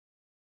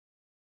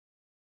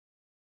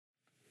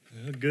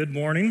Good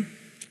morning.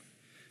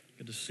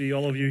 Good to see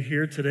all of you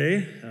here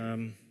today.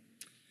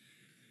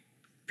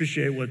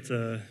 Appreciate what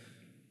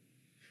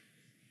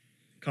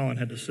Colin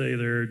had to say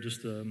there.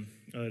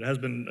 It has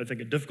been, I think,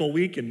 a difficult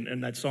week,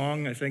 and that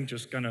song, I think,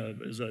 just kind of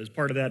is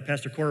part of that.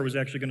 Pastor Cora was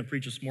actually going to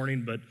preach this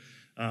morning, but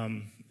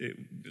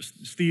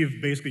Steve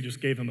basically just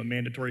gave him a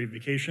mandatory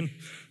vacation.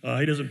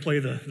 He doesn't play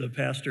the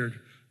pastor,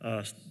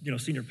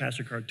 senior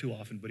pastor card too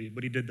often, but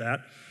he did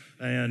that.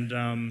 And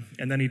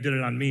then he did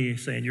it on me,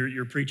 saying,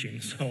 you're preaching,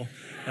 so,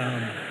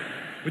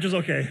 which is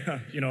okay.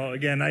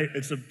 Again,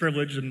 it's a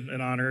privilege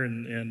and honor,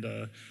 and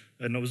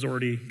I was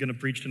already going to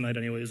preach tonight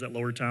anyways at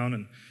Lower Town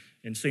and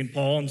in St.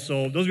 Paul. And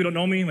so those of you who don't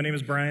know me, my name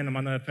is Brian. I'm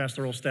on the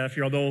pastoral staff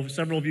here, although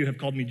several of you have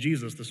called me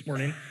Jesus this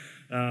morning,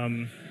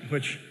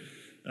 which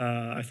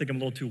I think I'm a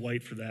little too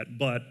white for that.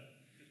 But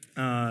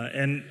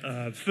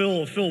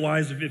Phil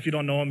Wise, if you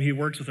don't know him, he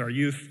works with our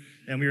youth,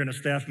 and we were in a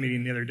staff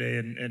meeting the other day,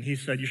 and he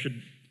said you should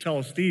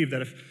tell Steve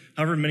that if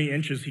however many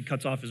inches he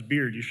cuts off his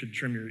beard, you should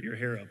trim your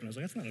hair up. And I was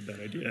like, that's not a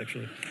bad idea,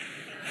 actually.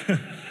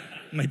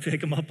 Might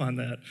take him up on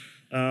that.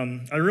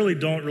 I really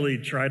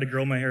don't try to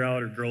grow my hair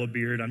out or grow a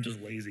beard. I'm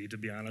just lazy, to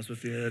be honest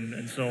with you.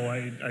 And so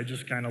I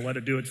just kind of let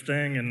it do its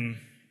thing,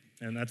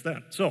 and that's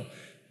that. So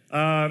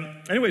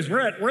anyways,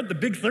 we're at the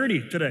big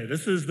 30 today.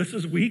 This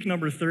is week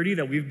number 30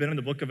 that we've been in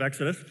the book of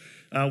Exodus,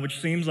 which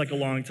seems like a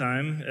long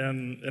time,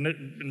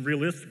 and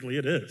realistically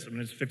it is. I mean,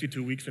 it's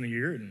 52 weeks in a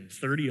year, and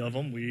 30 of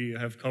them we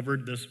have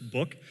covered this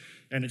book,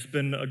 and it's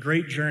been a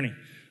great journey.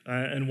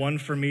 And one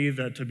for me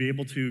that to be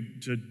able to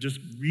just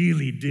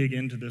really dig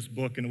into this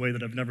book in a way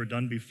that I've never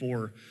done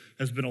before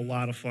has been a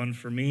lot of fun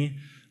for me,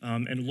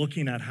 and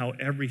looking at how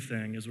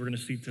everything, as we're going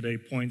to see today,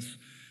 points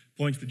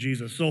to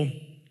Jesus. So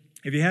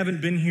if you haven't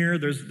been here,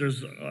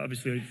 there's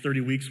obviously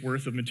 30 weeks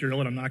worth of material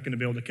that I'm not going to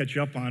be able to catch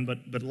you up on,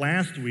 but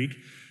last week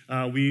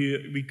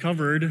we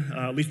covered,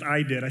 at least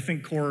I did, I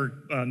think Core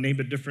named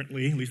it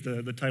differently, at least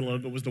the title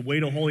of it was The Way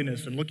to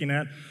Holiness, and looking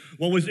at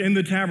what was in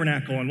the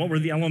tabernacle and what were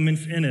the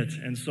elements in it.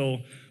 And so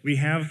we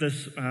have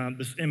this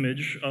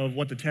image of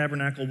what the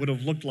tabernacle would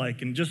have looked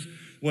like, and just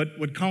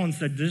what Colin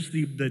said, just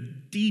the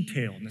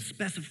detail and the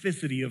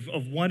specificity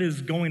of what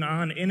is going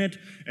on in it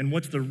and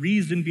what's the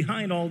reason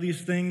behind all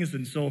these things.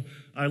 And so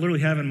I literally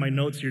have in my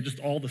notes here just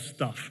all the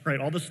stuff, right?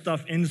 All the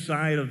stuff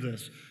inside of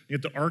this. You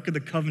have the Ark of the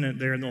Covenant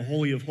there in the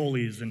Holy of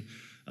Holies, and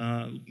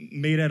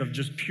made out of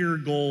just pure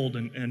gold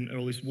and or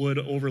at least wood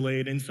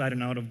overlaid inside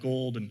and out of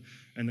gold,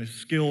 and the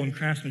skill and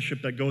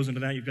craftsmanship that goes into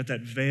that. You've got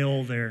that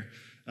veil there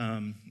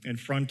in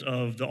front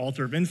of the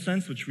altar of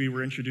incense, which we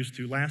were introduced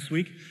to last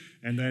week,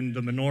 and then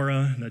the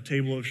menorah and the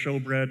table of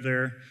showbread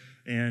there,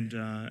 and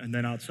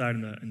then outside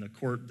in the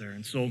court there.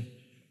 And so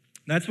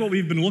that's what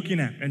we've been looking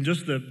at, and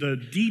just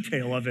the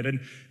detail of it. And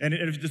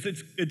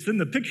it's in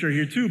the picture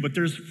here too, but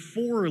there's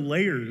 4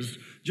 layers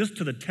just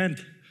to the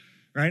tent,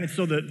 right? And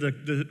so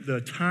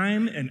the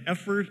time and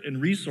effort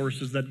and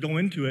resources that go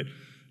into it,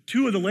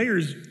 2 of the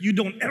layers you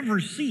don't ever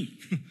see,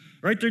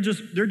 right? They're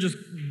just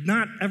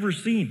not ever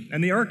seen.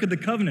 And the Ark of the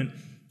Covenant,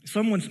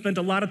 someone spent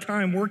a lot of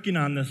time working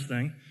on this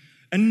thing,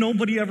 and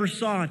nobody ever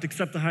saw it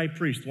except the high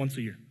priest once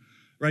a year,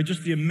 right?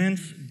 Just the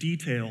immense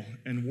detail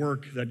and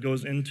work that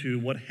goes into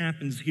what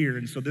happens here.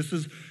 And so this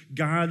is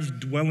God's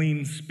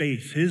dwelling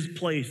space, his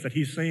place that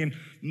he's saying,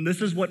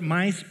 this is what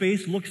my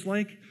space looks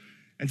like.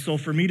 And so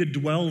for me to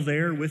dwell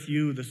there with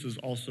you, this is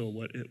also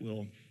what it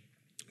will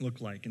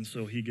look like. And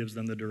so he gives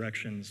them the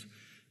directions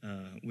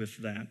with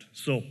that.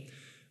 So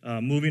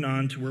moving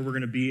on to where we're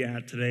going to be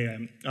at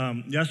today.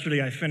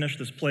 Yesterday I finished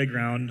this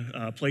playground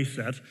play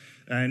set,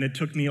 and it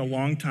took me a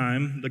long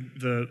time.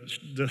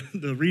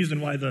 The reason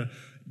why the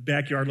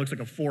backyard looks like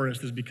a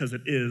forest is because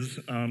it is.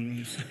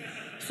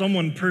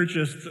 Someone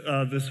purchased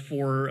this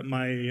for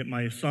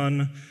my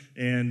son,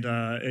 and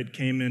it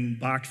came in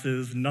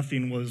boxes.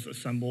 Nothing was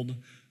assembled.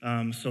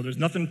 So there's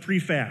nothing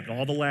prefabbed.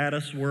 All the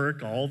lattice work,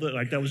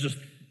 that was just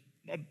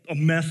a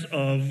mess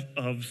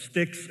of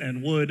sticks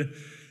and wood.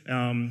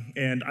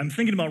 And I'm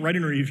thinking about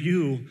writing a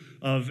review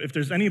of if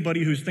there's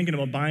anybody who's thinking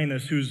about buying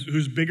this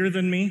who's bigger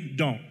than me,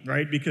 don't,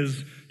 right?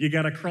 Because you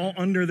got to crawl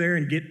under there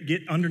and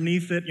get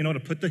underneath it, to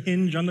put the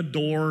hinge on the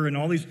door and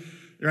all these,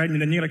 right? And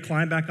then you got to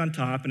climb back on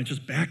top, and it's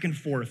just back and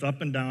forth,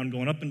 up and down,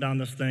 going up and down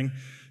this thing.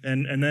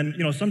 And then,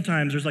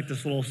 sometimes there's like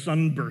this little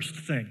sunburst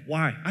thing.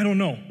 Why? I don't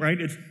know, right?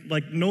 It's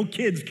like no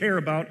kids care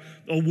about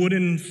a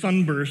wooden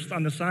sunburst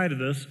on the side of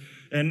this.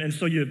 And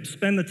so you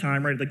spend the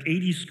time, right, like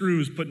 80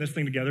 screws putting this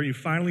thing together. You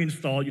finally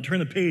install it. You turn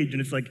the page, and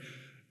it's like,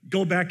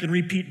 go back and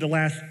repeat the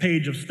last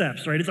page of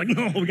steps, right? It's like,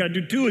 no, we got to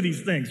do 2 of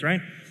these things,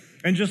 right?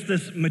 And just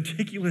this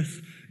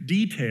meticulous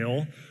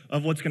detail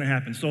of what's going to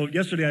happen. So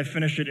yesterday I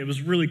finished it. It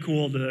was really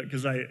cool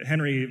because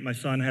Henry, my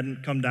son,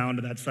 hadn't come down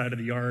to that side of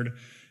the yard,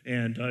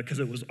 and because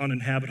it was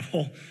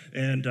uninhabitable,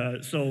 and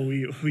so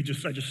I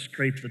just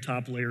scraped the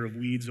top layer of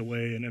weeds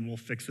away, and then we'll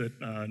fix it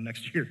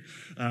next year.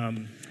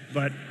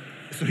 But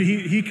so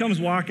he comes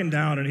walking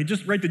down, and he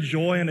just the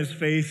joy on his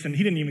face, and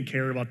he didn't even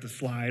care about the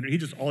slide.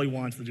 All he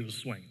wants to do is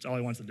swing. It's all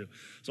he wants to do.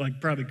 So we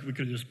could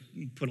have just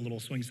put a little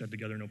swing set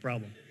together, no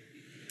problem.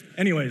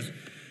 Anyways,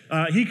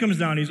 he comes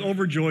down, he's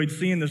overjoyed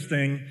seeing this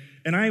thing,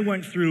 and I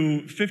went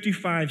through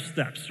 55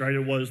 steps, right,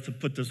 it was to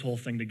put this whole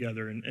thing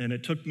together, and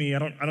it took me, I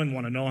don't even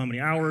want to know how many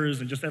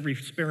hours, and just every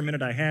spare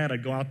minute I had,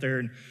 I'd go out there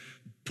and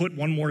put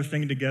one more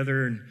thing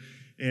together,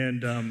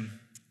 and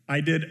I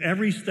did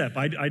every step.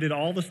 I did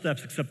all the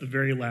steps except the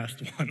very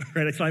last one,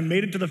 right? So I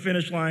made it to the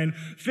finish line,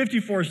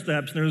 54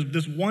 steps, and there was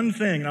this one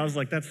thing, and I was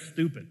like, that's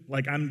stupid.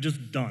 Like, I'm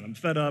just done. I'm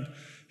fed up.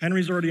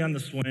 Henry's already on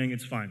the swing.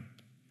 It's fine.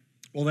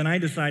 Well, then I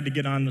decide to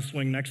get on the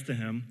swing next to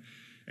him,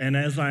 and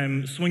as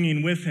I'm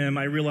swinging with him,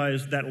 I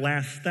realized that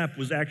last step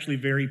was actually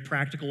very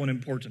practical and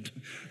important,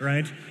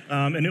 right?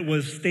 And it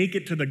was stake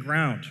it to the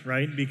ground,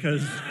 right?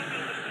 Because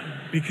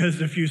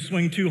if you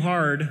swing too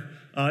hard,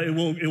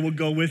 it will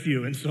go with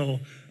you. And so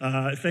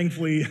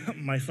thankfully,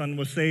 my son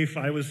was safe,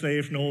 I was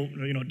safe, no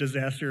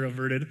disaster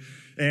averted,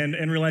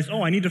 and realized,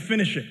 I need to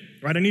finish it,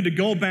 right? I need to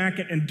go back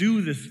and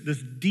do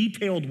this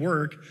detailed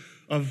work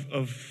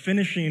of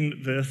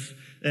finishing this,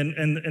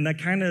 and that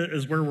kind of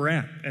is where we're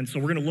at. And so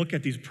we're going to look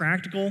at these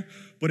practical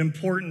but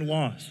important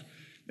laws.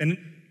 And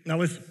now,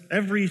 listen,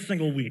 every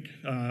single week,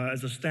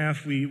 as a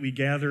staff, we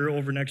gather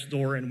over next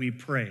door and we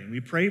pray. We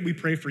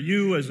pray for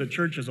you as a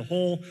church as a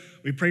whole.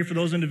 We pray for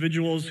those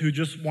individuals who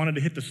just wanted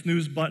to hit the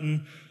snooze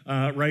button,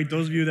 right?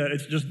 Those of you that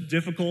it's just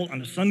difficult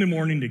on a Sunday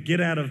morning to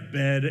get out of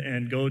bed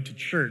and go to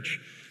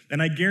church.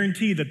 And I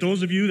guarantee that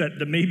those of you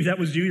that maybe that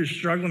was you, you're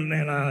struggling,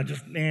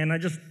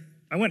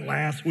 I went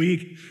last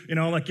week,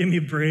 give me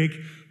a break,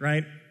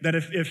 right? That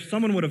if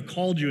someone would have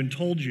called you and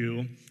told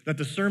you that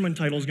the sermon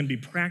title is going to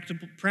be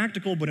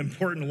practical but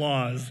important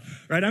laws,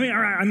 right? I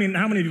mean,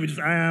 how many of you would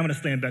just, I'm going to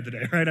stay in bed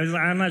today, right?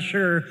 I'm not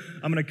sure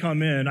I'm going to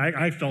come in.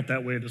 I felt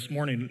that way this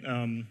morning,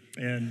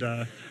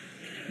 and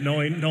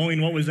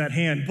knowing what was at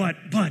hand, but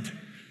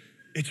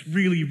it's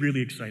really,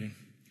 really exciting.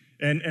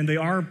 And they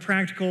are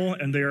practical,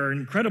 and they are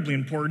incredibly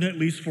important, at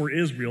least for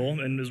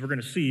Israel, and as we're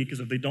going to see, because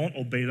if they don't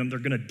obey them, they're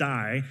going to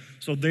die.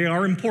 So they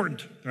are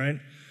important, right?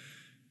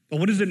 But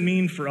what does it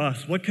mean for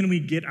us? What can we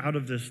get out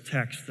of this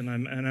text? And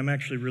I'm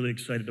actually really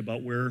excited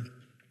about where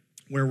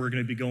we're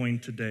going to be going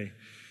today.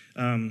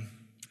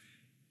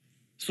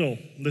 So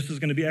this is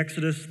going to be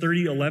Exodus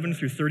 30:11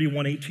 through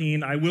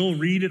 31:18. I will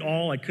read it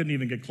all. I couldn't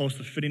even get close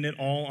to fitting it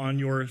all on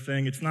your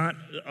thing. It's not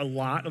a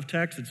lot of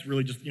text. It's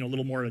really just a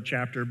little more of a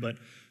chapter, but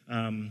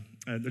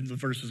the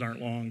verses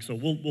aren't long, so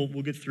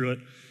we'll get through it.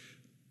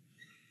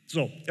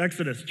 So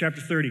Exodus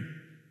chapter 30.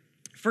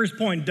 First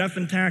point, death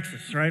and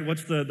taxes, right?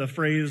 What's the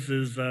phrase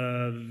is death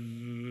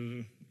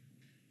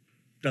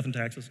and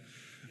taxes,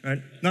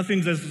 right?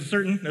 Nothing's as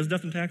certain as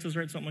death and taxes,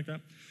 right? Something like that.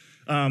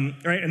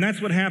 Right, and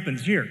that's what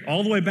happens here.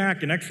 All the way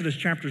back in Exodus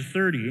chapter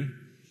 30,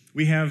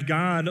 we have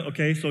God,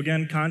 okay, so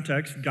again,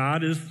 context.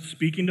 God is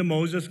speaking to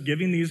Moses,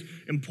 giving these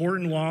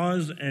important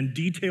laws and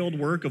detailed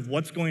work of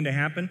what's going to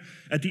happen.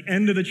 At the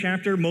end of the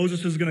chapter,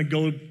 Moses is going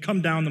to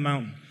come down the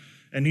mountain,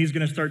 and he's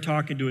going to start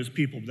talking to his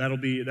people. That'll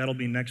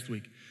be next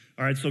week.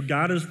 All right, so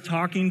God is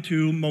talking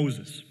to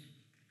Moses.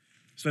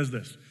 It says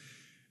this,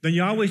 "Then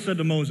Yahweh said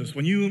to Moses,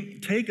 when you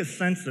take a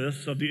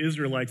census of the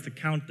Israelites to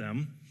count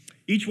them,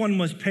 each one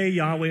must pay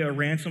Yahweh a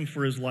ransom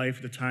for his life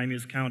at the time he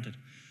is counted.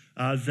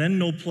 Then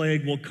no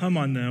plague will come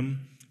on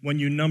them when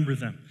you number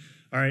them."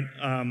 All right,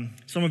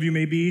 some of you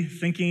may be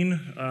thinking,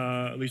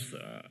 at least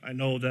I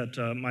know that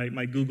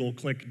my Google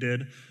click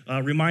did,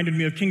 reminded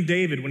me of King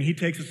David when he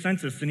takes a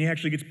census and he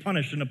actually gets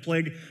punished and a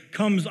plague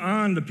comes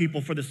on the people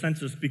for the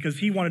census because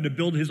he wanted to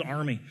build his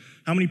army.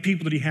 How many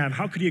people did he have?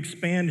 How could he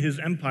expand his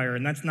empire?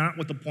 And that's not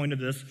what the point of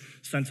this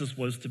census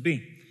was to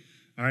be.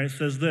 All right, it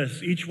says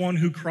this, each one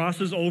who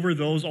crosses over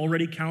those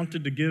already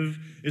counted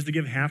is to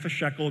give half a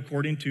shekel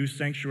according to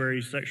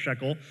sanctuary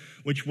shekel,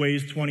 which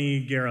weighs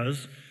 20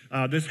 gerahs.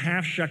 This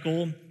half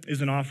shekel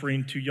is an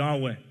offering to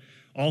Yahweh.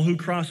 All who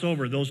cross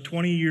over, those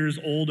 20 years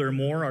old or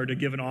more, are to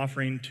give an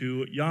offering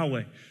to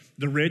Yahweh.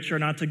 The rich are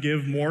not to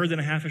give more than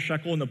a half a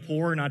shekel, and the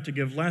poor are not to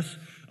give less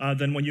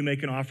than when you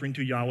make an offering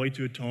to Yahweh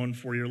to atone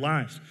for your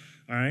lives.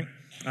 All right,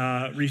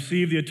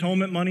 receive the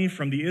atonement money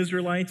from the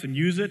Israelites and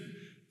use it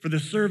for the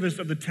service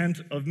of the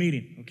tent of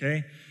meeting,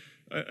 okay?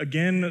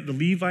 Again, the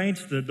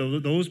Levites,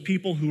 those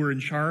people who were in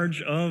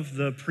charge of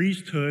the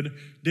priesthood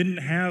didn't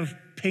have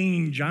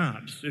paying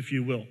jobs, if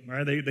you will,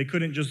 right? They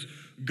couldn't just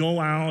go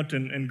out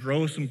and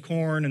grow some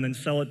corn and then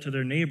sell it to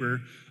their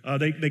neighbor.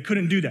 They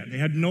couldn't do that. They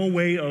had no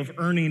way of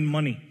earning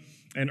money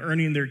and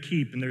earning their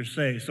keep and their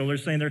say. So they're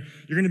saying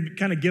you're going to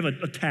kind of give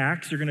a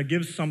tax, you're going to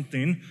give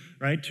something,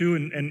 right, too,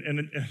 and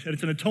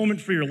it's an atonement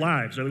for your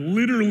lives. So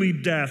literally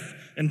death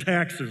and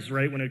taxes,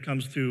 right, when it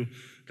comes to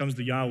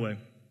Yahweh.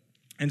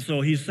 And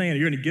so he's saying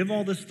you're going to give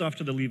all this stuff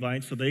to the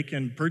Levites so they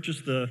can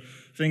purchase the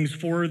things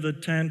for the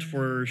tent,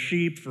 for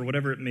sheep, for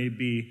whatever it may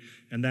be,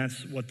 and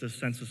that's what the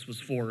census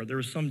was for. There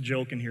was some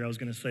joke in here I was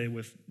going to say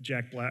with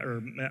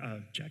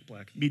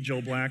Meet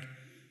Joe Black.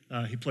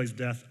 He plays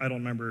Death. I don't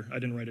remember. I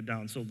didn't write it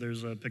down. So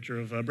there's a picture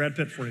of Brad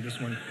Pitt for you this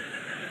morning.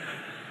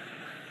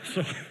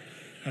 So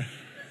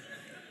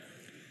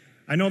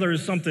I know there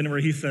was something where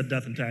he said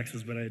death and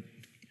taxes, but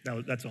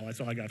that's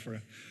all I got for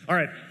you. All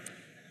right.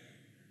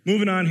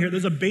 Moving on here,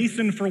 there's a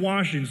basin for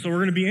washing. So we're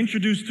going to be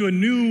introduced to a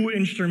new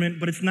instrument,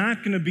 but it's not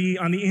going to be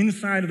on the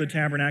inside of the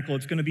tabernacle.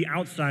 It's going to be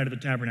outside of the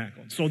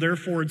tabernacle. So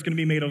therefore, it's going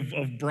to be made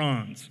of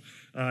bronze,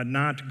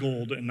 not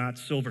gold and not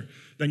silver.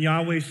 Then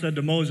Yahweh said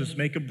to Moses,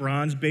 make a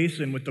bronze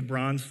basin with the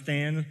bronze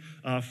stand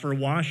for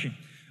washing.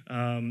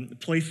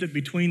 Place it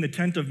between the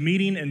tent of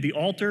meeting and the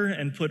altar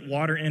and put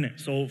water in it.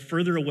 So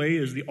further away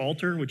is the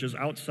altar, which is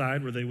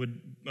outside where they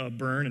would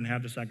burn and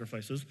have the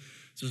sacrifices.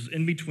 This is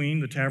in between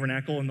the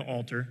tabernacle and the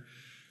altar.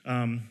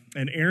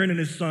 And Aaron and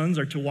his sons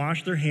are to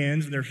wash their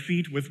hands and their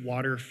feet with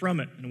water from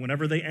it. And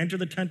whenever they enter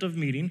the tent of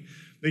meeting,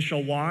 they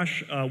shall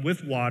wash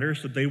with water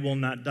so that they will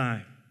not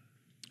die.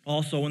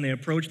 Also, when they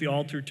approach the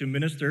altar to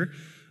minister,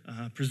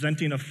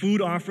 presenting a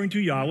food offering to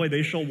Yahweh,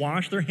 they shall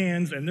wash their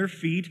hands and their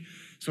feet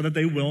so that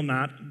they will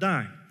not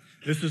die.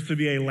 This is to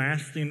be a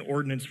lasting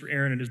ordinance for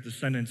Aaron and his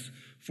descendants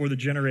for the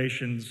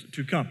generations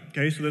to come.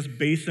 Okay, so this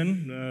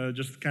basin,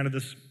 just kind of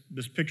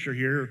this picture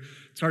here,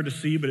 it's hard to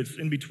see, but it's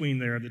in between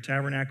there, the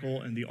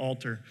tabernacle and the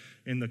altar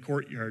in the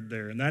courtyard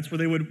there. And that's where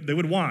they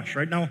would wash,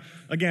 right? Now,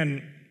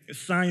 again,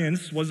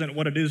 science wasn't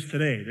what it is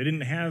today. They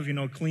didn't have,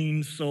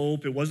 clean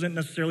soap. It wasn't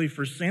necessarily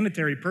for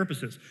sanitary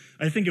purposes.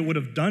 I think it would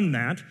have done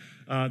that.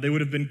 They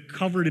would have been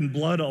covered in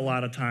blood a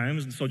lot of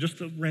times, and so just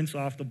to rinse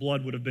off the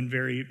blood would have been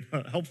very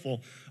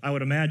helpful, I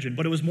would imagine.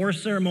 But it was more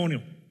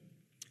ceremonial.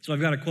 So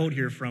I've got a quote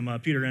here from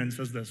Peter Enns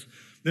says this: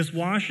 "This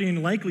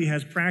washing likely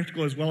has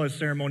practical as well as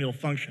ceremonial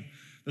function.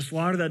 The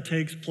slaughter that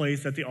takes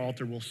place at the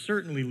altar will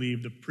certainly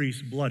leave the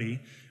priests bloody,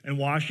 and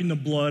washing the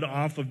blood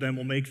off of them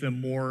will make them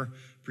more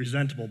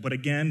presentable." But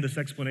again, this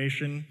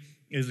explanation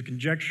is a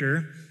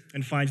conjecture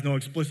and finds no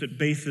explicit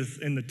basis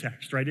in the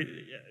text, right?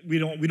 We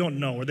don't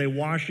know. Are they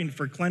washing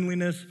for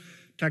cleanliness?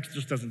 Text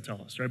just doesn't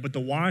tell us, right? But the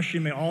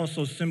washing may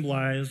also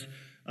symbolize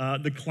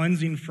the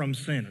cleansing from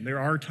sin. And there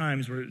are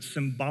times where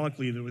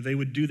symbolically they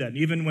would do that. And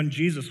even when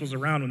Jesus was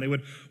around, when they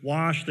would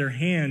wash their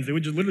hands, they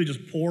would literally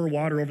just pour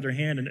water over their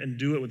hand and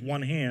do it with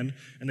one hand,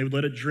 and they would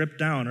let it drip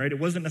down, right? It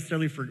wasn't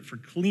necessarily for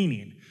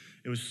cleaning.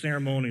 It was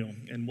ceremonial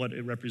in what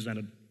it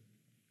represented.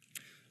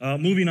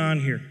 Moving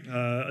on here,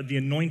 the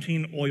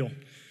anointing oil.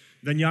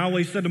 Then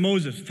Yahweh said to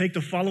Moses, take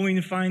the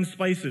following fine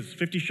spices,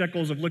 50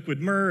 shekels of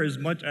liquid myrrh,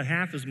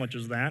 half as much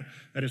as that.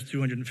 That is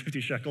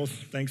 250 shekels.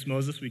 Thanks,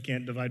 Moses. We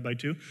can't divide by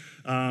two.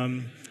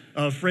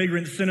 Of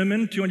fragrant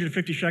cinnamon,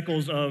 250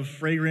 shekels of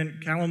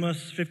fragrant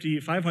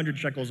calamus, 500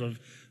 shekels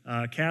of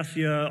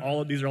cassia. All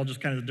of these are all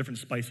just kind of different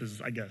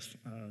spices, I guess.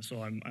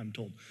 So I'm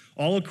told.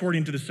 All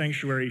according to the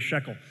sanctuary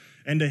shekel.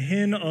 And a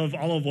hin of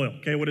olive oil.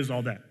 Okay, what is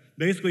all that?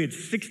 Basically,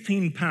 it's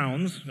 16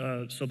 pounds,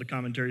 so the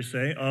commentaries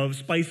say, of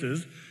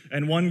spices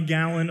and 1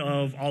 gallon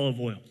of olive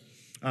oil.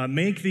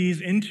 Make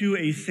these into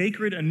a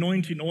sacred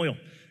anointing oil,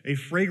 a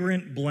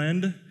fragrant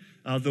blend,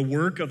 the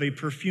work of a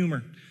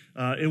perfumer.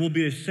 It will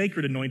be a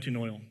sacred anointing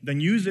oil.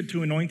 Then use it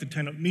to anoint the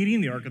tent of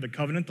meeting, the Ark of the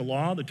Covenant, the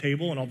law, the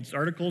table, and all of its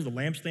articles, the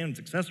lampstand and its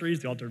accessories,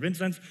 the altar of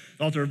incense,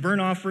 the altar of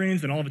burnt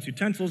offerings, and all of its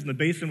utensils, and the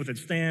basin with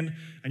its stand.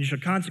 And you shall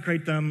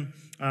consecrate them,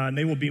 and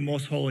they will be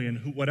most holy,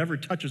 and whatever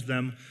touches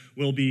them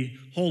will be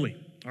holy.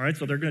 All right,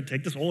 so they're going to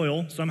take this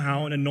oil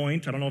somehow and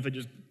anoint. I don't know if they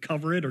just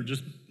cover it or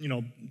just,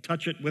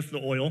 touch it with the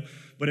oil,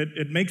 but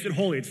it makes it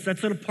holy. It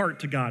sets it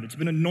apart to God. It's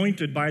been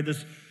anointed by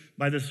this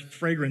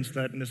fragrance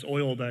and this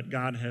oil that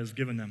God has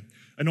given them.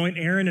 Anoint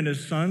Aaron and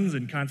his sons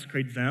and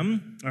consecrate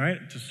them, all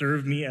right, to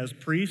serve me as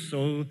priests.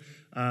 So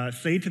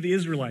say to the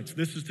Israelites,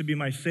 this is to be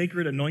my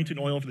sacred anointing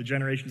oil for the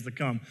generations to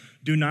come.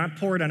 Do not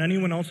pour it on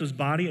anyone else's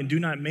body, and do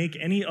not make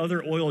any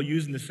other oil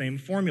using the same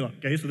formula.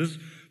 Okay, so this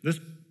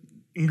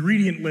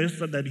ingredient list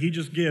that he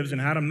just gives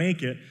and how to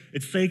make it,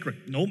 it's sacred.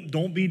 Nope,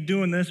 don't be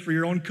doing this for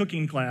your own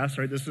cooking class,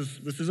 right? This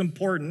is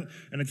important,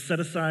 and it's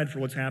set aside for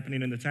what's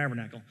happening in the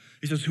tabernacle.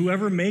 He says,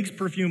 whoever makes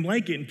perfume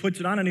like it and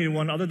puts it on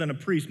anyone other than a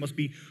priest must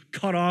be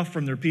cut off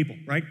from their people,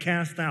 right?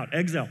 Cast out,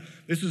 exile.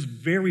 This is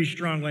very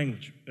strong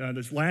language.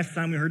 This last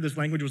time we heard this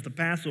language was the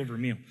Passover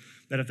meal,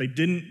 that if they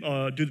didn't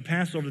do the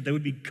Passover, they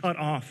would be cut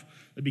off.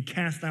 They'd be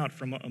cast out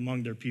from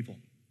among their people.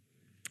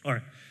 All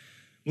right.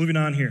 Moving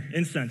on here,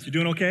 incense. You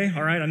doing okay?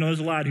 All right, I know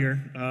there's a lot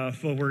here,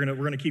 so we're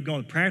gonna keep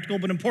going. Practical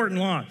but important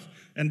laws,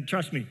 and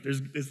trust me,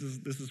 this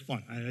is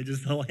fun.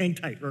 I'll hang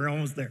tight. We're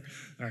almost there.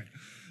 All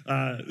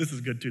right, this is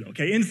good too.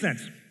 Okay,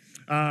 incense.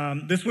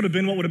 This would have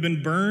been what would have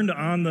been burned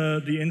on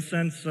the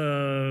incense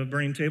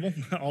burning table,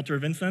 altar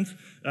of incense,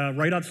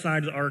 right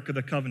outside the Ark of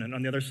the Covenant,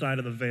 on the other side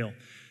of the veil.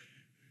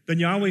 Then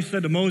Yahweh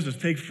said to Moses,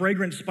 take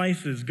fragrant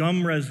spices,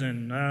 gum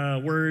resin,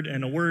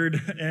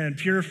 and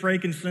pure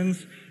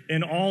frankincense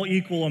in all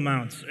equal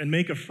amounts, and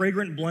make a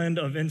fragrant blend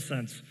of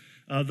incense,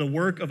 the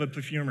work of a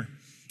perfumer.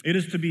 It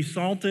is to be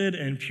salted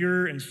and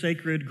pure and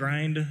sacred.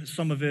 Grind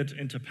some of it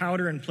into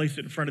powder and place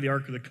it in front of the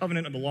Ark of the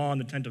Covenant of the law in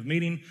the tent of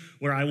meeting,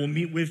 where I will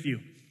meet with you,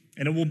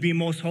 and it will be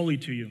most holy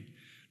to you.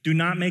 Do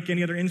not make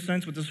any other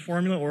incense with this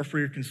formula or for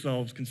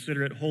yourselves.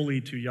 Consider it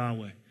holy to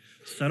Yahweh,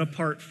 set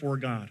apart for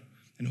God.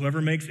 And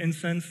whoever makes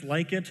incense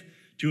like it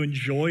to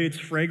enjoy its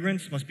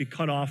fragrance must be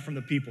cut off from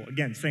the people.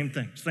 Again, same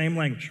thing, same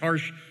language,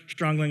 harsh,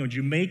 strong language.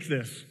 You make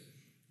this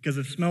because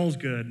it smells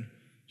good,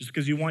 Just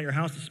because you want your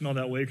house to smell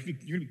that way,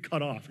 you're going to be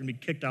cut off. You're going to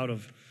be kicked out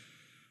of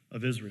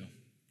Israel.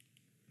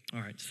 All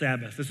right,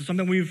 Sabbath. This is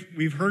something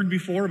we've heard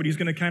before, but he's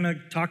going to kind of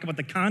talk about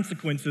the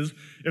consequences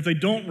if they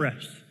don't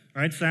rest.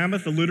 All right,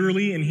 Sabbath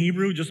literally in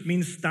Hebrew just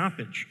means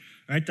stoppage.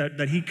 Right,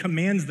 that he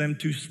commands them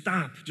to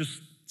stop.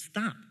 Just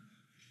stop,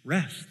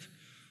 rest,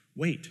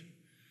 wait,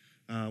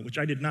 which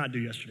I did not do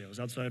yesterday. I was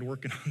outside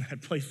working on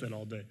that playset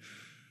all day.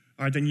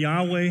 All right, then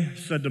Yahweh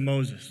said to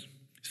Moses,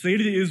 say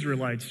to the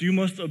Israelites, you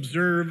must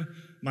observe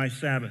my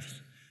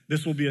Sabbaths.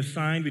 This will be a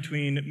sign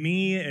between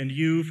me and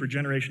you for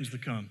generations to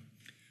come,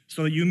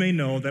 so that you may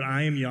know that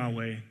I am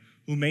Yahweh,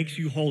 who makes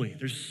you holy.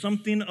 There's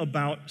something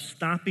about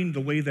stopping the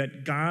way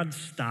that God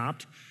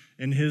stopped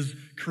in his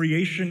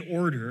creation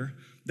order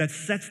that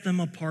sets them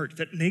apart,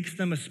 that makes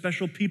them a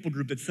special people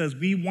group, that says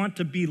we want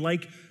to be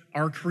like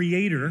our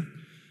Creator,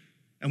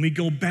 and we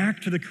go back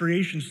to the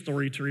creation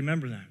story to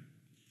remember that.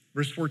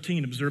 Verse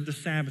 14, observe the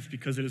Sabbath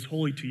because it is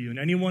holy to you, and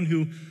anyone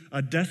who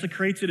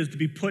desecrates it is to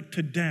be put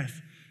to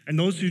death, and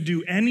those who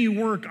do any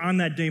work on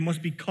that day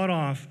must be cut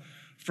off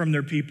from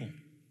their people.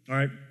 All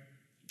right?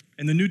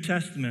 In the New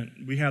Testament,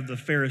 we have the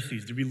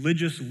Pharisees, the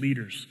religious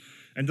leaders,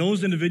 and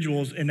those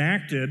individuals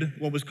enacted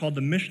what was called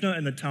the Mishnah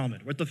and the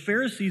Talmud. What the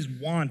Pharisees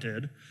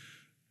wanted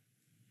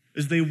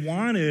is they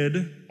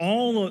wanted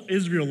all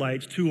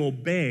Israelites to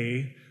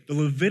obey the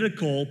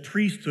Levitical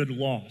priesthood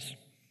laws.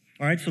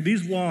 All right, so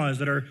these laws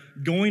that are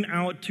going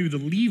out to the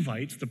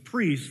Levites, the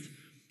priests,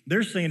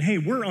 they're saying, hey,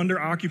 we're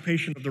under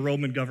occupation of the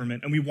Roman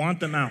government and we want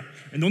them out.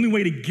 And the only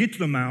way to get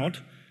them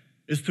out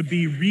is to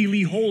be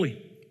really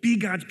holy. Be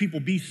God's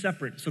people, be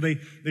separate. So they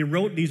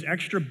wrote these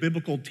extra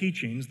biblical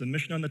teachings, the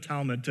Mishnah and the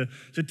Talmud,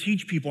 to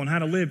teach people on how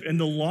to live. And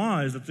the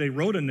laws that they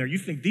wrote in there, you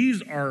think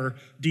these are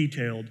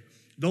detailed.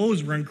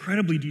 Those were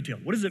incredibly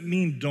detailed. What does it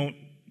mean, don't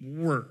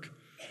work,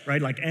 right?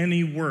 Like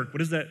any work. What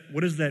does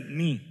that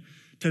mean?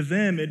 To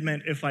them, it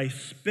meant if I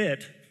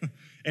spit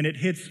and it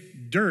hits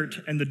dirt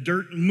and the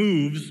dirt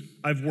moves,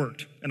 I've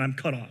worked and I'm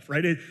cut off,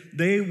 right?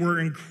 They were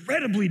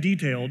incredibly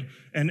detailed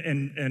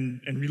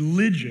and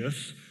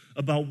religious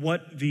about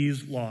what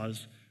these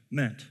laws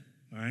meant,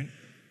 all right?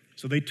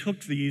 So they took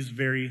these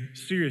very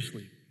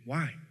seriously.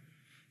 Why?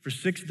 For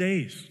 6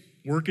 days,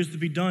 work is to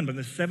be done, but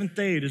the seventh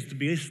day it is to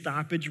be a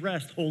stoppage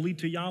rest, holy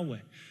to Yahweh.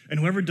 And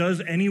whoever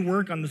does any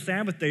work on the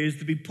Sabbath day is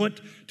to be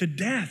put to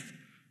death,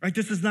 right?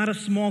 This is not a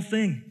small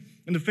thing.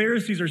 And the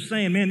Pharisees are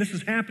saying, man, this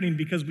is happening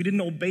because we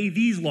didn't obey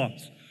these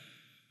laws.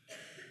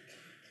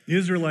 The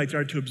Israelites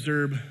are to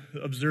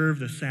observe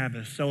the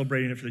Sabbath,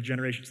 celebrating it for the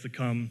generations to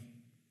come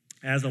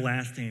as a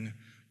lasting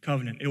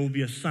covenant. It will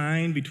be a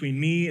sign between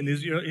me and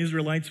the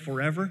Israelites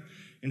forever.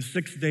 In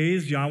 6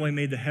 days, Yahweh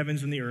made the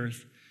heavens and the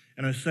earth,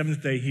 and on the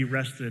seventh day, he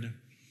rested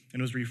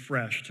and was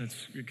refreshed.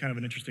 It's kind of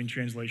an interesting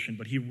translation,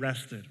 but he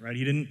rested, right?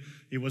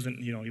 He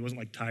wasn't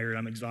like tired.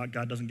 I'm exhausted.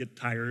 God doesn't get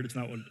tired. It's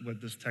not what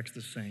this text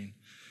is saying,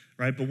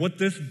 right? But what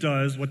this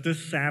does, what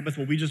this Sabbath,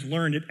 what we just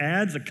learned, it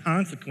adds a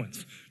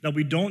consequence that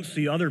we don't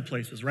see other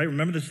places, right?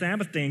 Remember the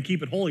Sabbath day and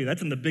keep it holy.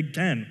 That's in the Big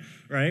Ten,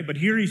 right? But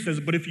here he says,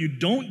 but if you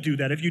don't do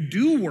that, if you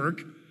do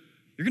work,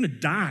 you're going to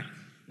die.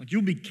 Like,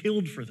 you'll be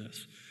killed for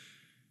this.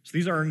 So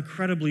these are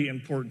incredibly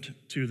important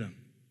to them.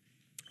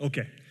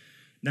 Okay,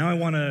 now I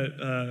want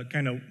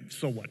to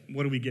so what?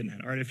 What are we getting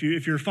at? All right, if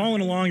you're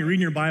following along, you're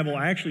reading your Bible,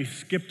 I actually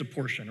skipped a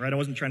portion, right? I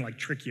wasn't trying to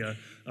trick you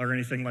or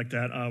anything like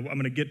that. I'm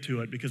going to get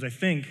to it because I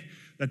think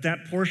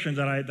that portion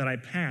that I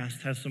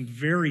passed has some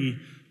very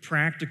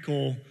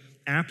practical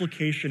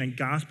application and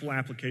gospel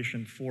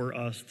application for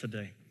us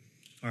today.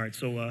 All right,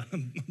 so,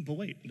 but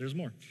wait, there's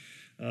more.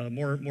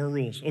 More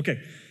rules.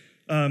 Okay.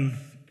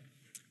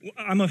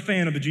 I'm a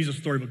fan of the Jesus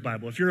Storybook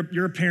Bible. If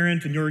you're a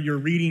parent and you're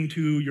reading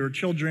to your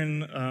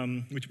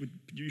children,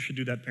 you should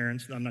do that,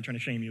 parents. I'm not trying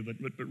to shame you,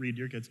 but read to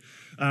your kids.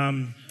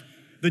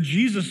 The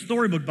Jesus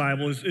Storybook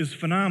Bible is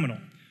phenomenal.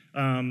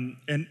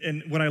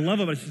 And what I love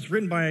about it is it's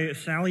written by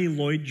Sally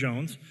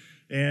Lloyd-Jones,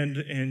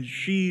 and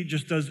she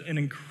just does an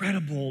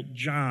incredible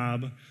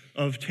job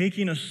of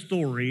taking a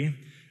story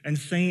and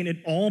saying it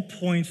all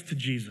points to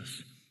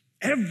Jesus.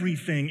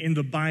 Everything in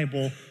the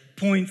Bible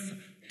points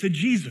to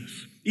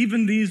Jesus.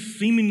 Even these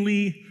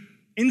seemingly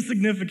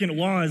insignificant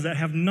laws that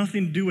have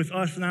nothing to do with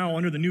us now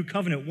under the new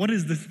covenant, what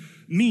does this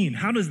mean?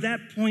 How does that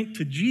point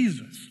to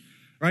Jesus?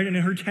 Right? And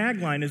her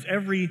tagline is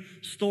every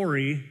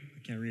story,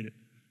 I can't read it,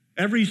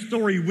 every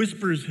story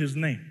whispers his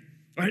name.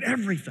 Right?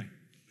 Everything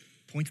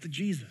points to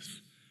Jesus.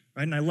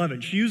 Right? And I love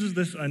it. She uses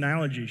this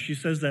analogy. She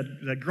says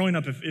that growing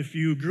up, if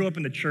you grew up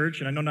in the church,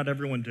 and I know not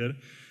everyone did,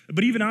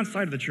 but even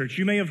outside of the church,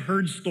 you may have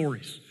heard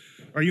stories.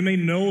 Or you may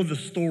know the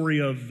story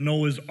of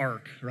Noah's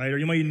Ark, right? Or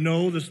you may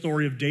know the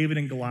story of David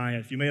and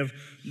Goliath. You may have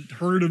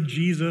heard of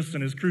Jesus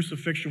and his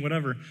crucifixion,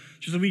 whatever.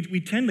 She said we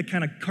tend to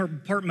kind of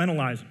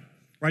compartmentalize them,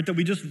 right? That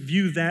we just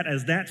view that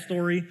as that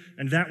story,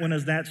 and that one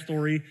as that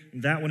story,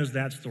 and that one as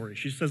that story.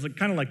 She says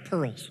kind of like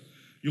pearls.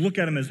 You look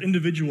at them as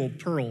individual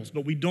pearls,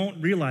 but we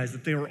don't realize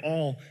that they are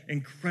all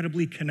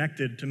incredibly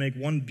connected to make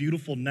one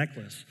beautiful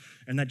necklace,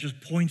 and that just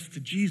points to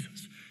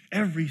Jesus.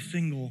 Every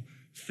single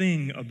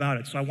thing about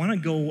it. So I want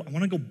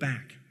to go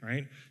back.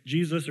 right?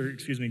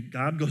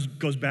 God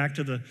goes back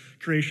to the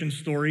creation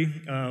story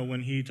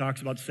when he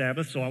talks about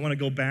Sabbath, so I want to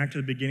go back to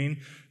the beginning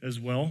as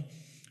well.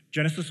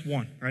 Genesis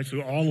 1, right?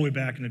 So all the way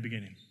back in the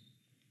beginning.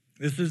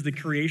 This is the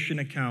creation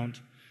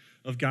account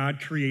of God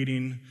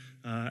creating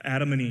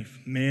Adam and Eve,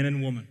 man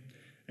and woman.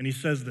 And he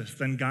says this,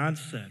 then God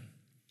said,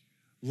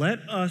 let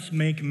us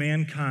make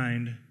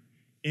mankind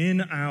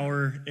in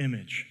our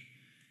image,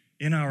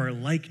 in our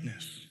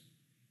likeness,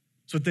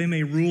 so that they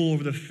may rule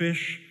over the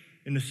fish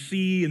in the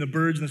sea and the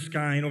birds in the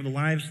sky and over the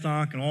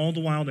livestock and all the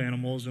wild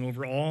animals and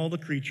over all the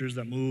creatures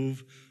that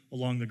move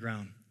along the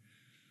ground.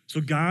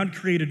 So God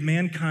created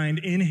mankind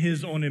in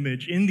his own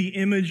image. In the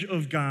image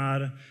of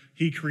God,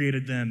 he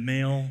created them,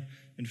 male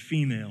and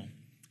female.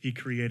 He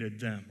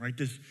created them, right?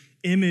 This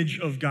image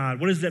of God.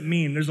 What does that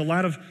mean? There's a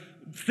lot of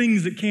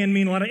things it can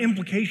mean, a lot of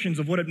implications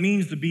of what it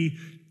means to be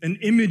an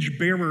image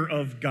bearer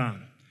of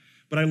God.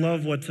 But I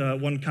love what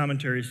one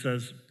commentary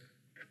says.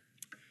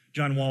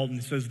 John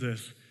Walden says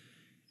this,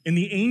 in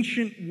the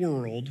ancient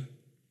world,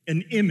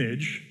 an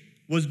image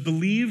was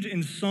believed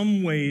in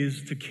some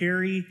ways to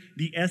carry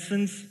the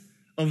essence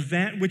of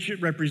that which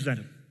it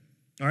represented.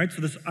 All right,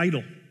 so this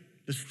idol,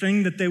 this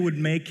thing that they would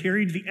make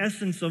carried the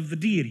essence of the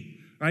deity.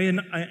 Right?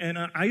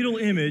 An idol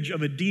image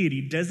of a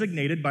deity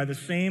designated by the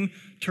same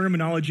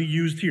terminology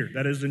used here.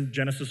 That is in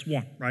Genesis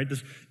 1, right?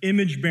 This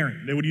image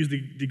bearing, they would use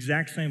the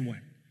exact same way.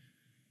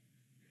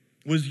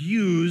 Was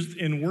used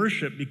in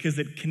worship because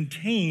it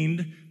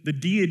contained the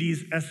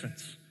deity's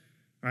essence,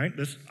 right?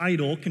 This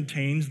idol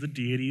contains the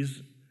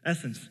deity's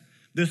essence.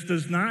 This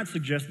does not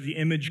suggest that the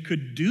image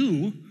could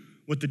do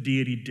what the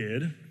deity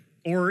did,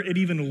 or it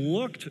even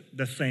looked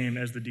the same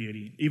as the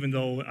deity, even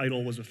though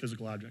idol was a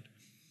physical object.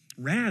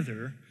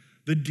 Rather,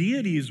 the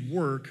deity's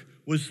work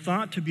was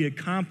thought to be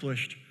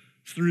accomplished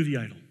through the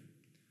idol.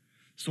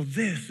 So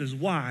this is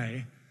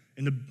why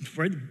in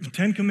the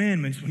Ten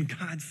Commandments, when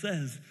God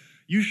says,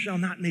 you shall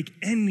not make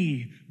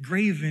any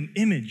graven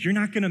image. You're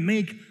not going to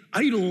make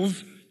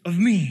idols of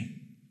me.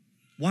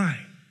 Why?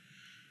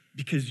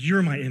 Because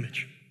you're my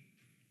image.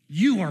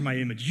 You are my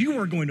image. You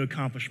are going to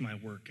accomplish my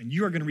work, and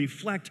you are going to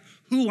reflect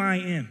who I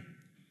am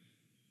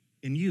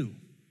in you.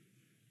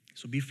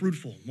 So be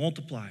fruitful,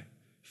 multiply,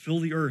 fill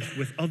the earth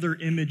with other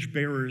image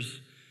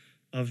bearers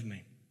of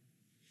me.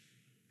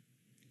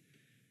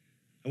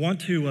 I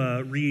want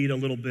to read a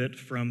little bit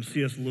from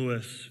C.S.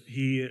 Lewis.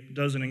 He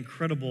does an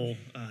incredible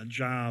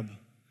job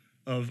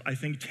of, I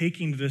think,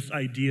 taking this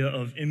idea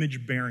of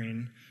image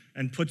bearing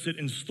and puts it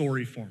in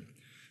story form.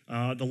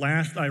 The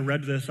last I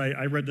read this,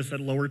 I read this at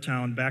Lower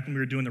Town back when we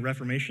were doing the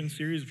Reformation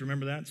series, if you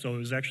remember that. So it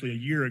was actually a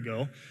year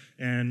ago,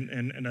 and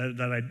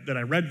that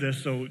I read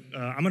this. So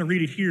I'm going to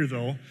read it here,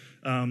 though,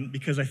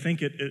 because I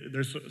think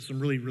there's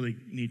some really, really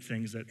neat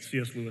things that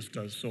C.S. Lewis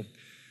does. So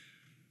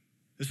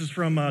this is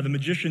from The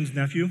Magician's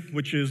Nephew,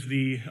 which is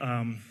the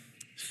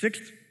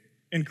sixth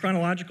in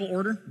chronological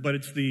order, but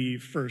it's the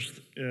first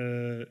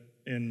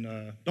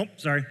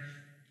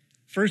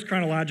first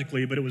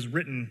chronologically, but it was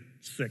written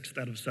sixth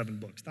out of 7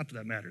 books. Not that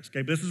that matters,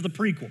 okay? But this is the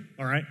prequel,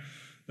 all right?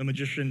 The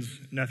Magician's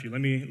Nephew. Let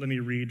me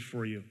read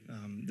for you.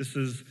 This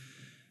is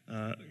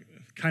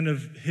kind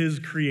of his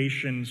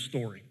creation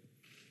story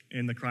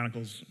in the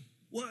Chronicles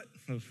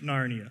of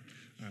Narnia.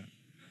 All right.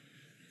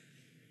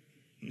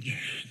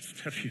 Magician's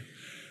Nephew.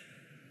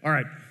 All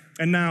right,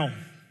 and now,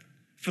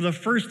 for the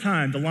first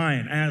time, the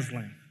lion,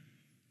 Aslan,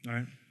 all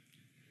right?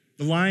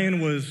 The lion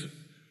was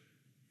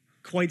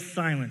quite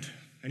silent,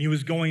 and he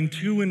was going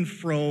to and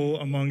fro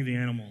among the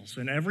animals.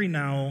 And every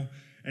now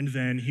and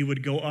then, he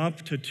would go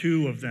up to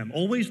 2 of them,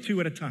 always 2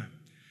 at a time,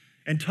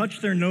 and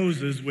touch their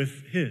noses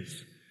with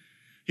his.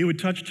 He would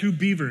touch 2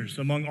 beavers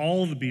among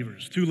all the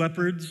beavers, 2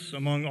 leopards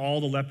among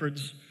all the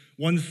leopards,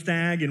 1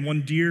 stag and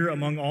 1 deer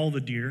among all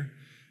the deer,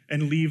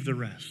 and leave the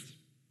rest.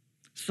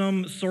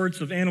 Some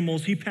sorts of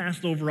animals he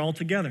passed over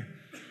altogether,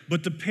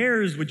 but the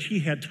pairs which he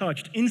had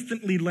touched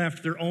instantly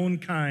left their own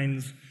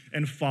kinds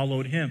and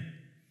followed him.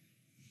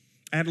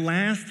 At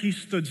last he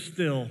stood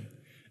still,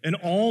 and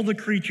all the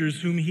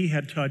creatures whom he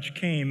had touched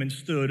came and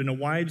stood in a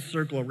wide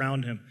circle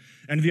around him,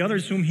 and the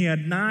others whom he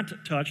had not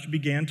touched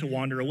began to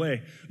wander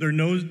away. Their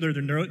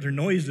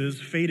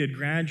noises faded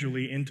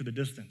gradually into the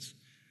distance.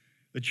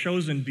 The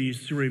chosen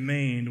beasts who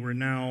remained were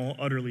now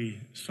utterly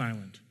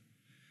silent,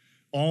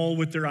 all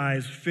with their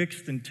eyes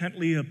fixed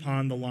intently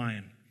upon the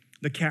lion.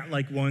 The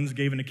cat-like ones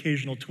gave an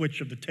occasional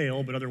twitch of the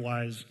tail, but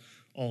otherwise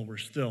all were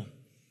still.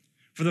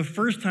 For the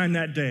first time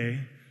that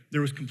day,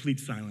 there was complete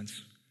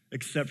silence,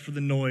 except for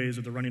the noise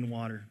of the running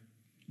water.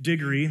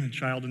 Diggory, the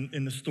child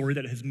in the story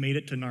that has made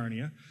it to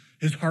Narnia,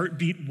 his heart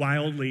beat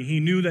wildly. He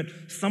knew that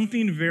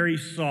something very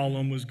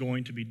solemn was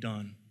going to be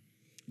done.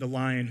 The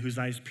lion, whose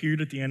eyes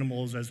peered at the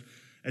animals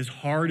as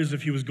hard as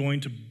if he was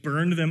going to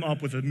burn them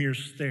up with a mere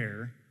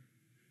stare,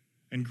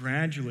 and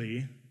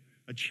gradually,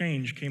 a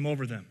change came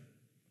over them.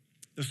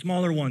 The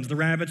smaller ones, the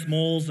rabbits,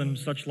 moles, and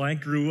such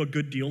like, grew a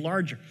good deal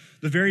larger.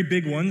 The very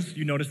big ones,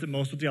 you notice that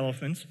most with the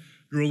elephants,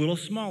 grew a little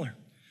smaller.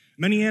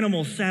 Many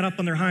animals sat up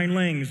on their hind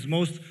legs.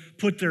 Most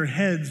put their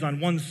heads on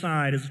one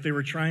side as if they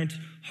were trying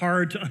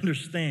hard to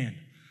understand.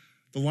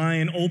 The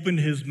lion opened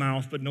his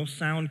mouth, but no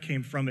sound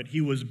came from it. He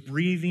was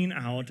breathing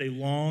out a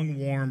long,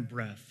 warm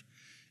breath.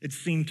 It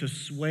seemed to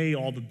sway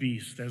all the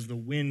beasts as the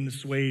wind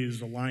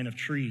sways a line of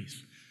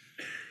trees.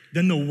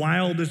 Then the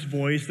wildest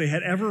voice they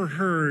had ever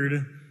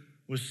heard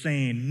was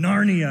saying,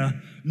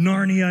 "Narnia,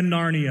 Narnia,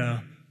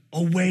 Narnia,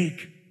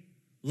 awake,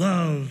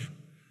 love,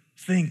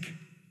 think,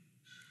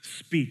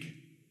 speak,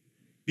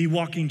 be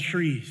walking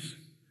trees,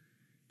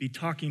 be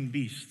talking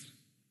beasts."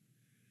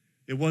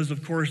 It was,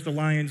 of course, the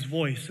lion's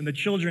voice, and the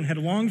children had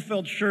long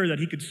felt sure that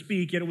he could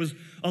speak, yet it was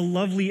a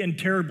lovely and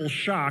terrible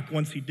shock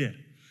once he did.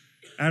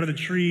 Out of the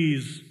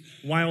trees,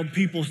 wild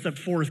people stepped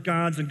forth,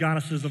 gods and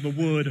goddesses of the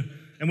wood,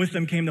 and with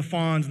them came the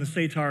fauns and the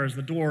satyrs,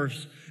 the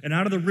dwarfs, and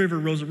out of the river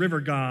rose a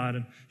river god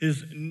and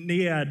his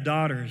naiad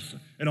daughters,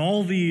 and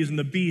all these and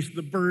the beasts,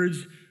 the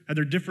birds, had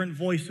their different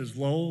voices,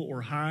 low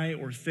or high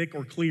or thick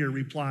or clear,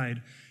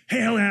 replied,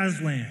 "Hail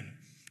Aslan,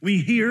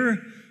 we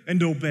hear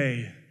and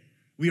obey,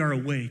 we are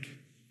awake.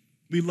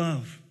 We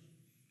love,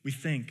 we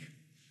think,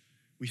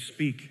 we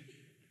speak,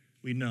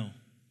 we know.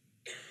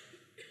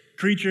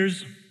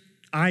 Creatures,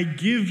 I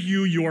give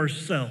you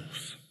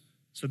yourselves,"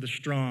 said the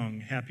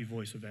strong, happy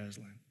voice of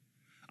Aslan.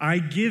 I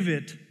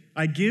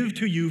give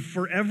to you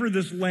forever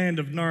this land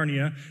of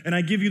Narnia, and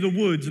I give you the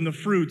woods and the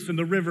fruits and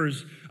the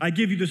rivers. I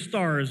give you the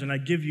stars, and I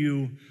give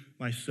you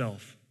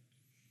myself.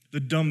 The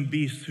dumb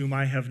beasts whom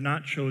I have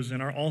not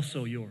chosen are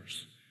also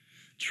yours.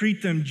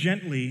 Treat them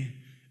gently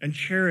and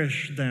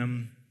cherish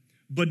them,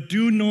 but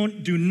do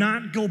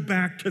not go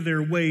back to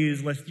their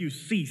ways, lest you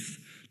cease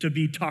to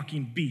be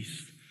talking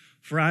beasts.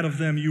 For out of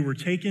them you were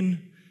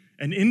taken,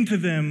 and into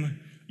them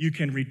you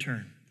can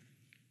return.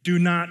 Do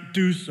not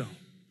do so.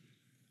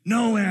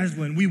 "No,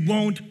 Aslan, we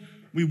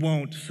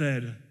won't,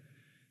 said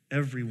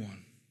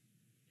everyone.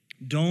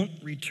 Don't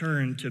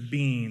return to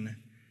being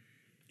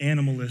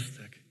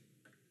animalistic.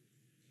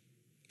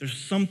 There's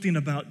something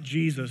about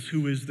Jesus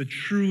who is the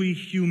truly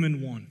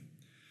human one.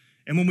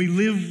 And when we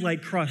live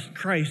like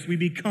Christ, we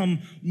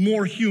become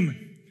more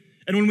human.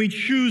 And when we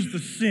choose to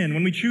sin,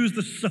 when we choose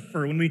to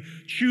suffer, when we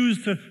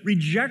choose to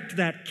reject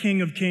that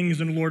King of Kings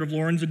and Lord of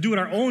Lords and do it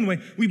our own way,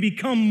 we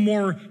become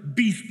more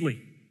beastly.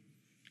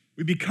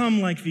 We become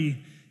like the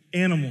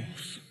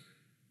animals.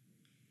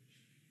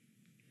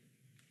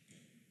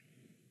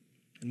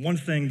 And one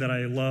thing that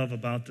I love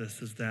about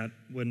this is that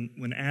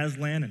when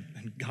Aslan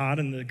and God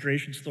in the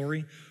creation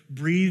story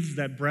breathes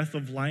that breath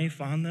of life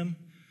on them,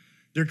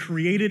 they're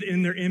created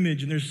in their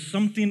image, and there's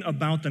something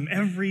about them,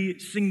 every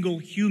single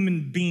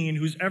human being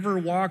who's ever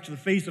walked the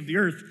face of the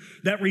earth,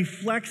 that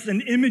reflects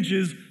and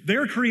images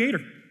their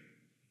creator.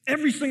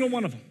 Every single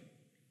one of them.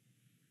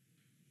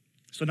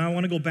 So now I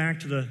want to go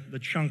back to the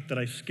chunk that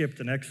I skipped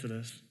in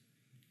Exodus.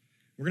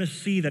 We're going to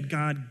see that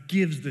God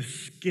gives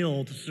this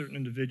skill to certain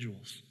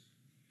individuals.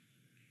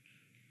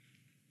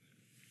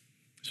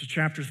 So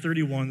chapter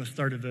 31, the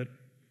start of it,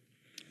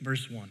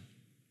 verse 1.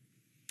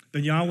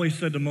 Then Yahweh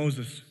said to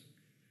Moses,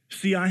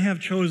 "See, I have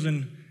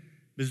chosen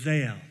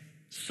Bezalel,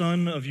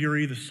 son of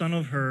Uri, the son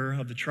of Hur,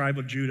 of the tribe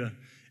of Judah,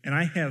 and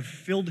I have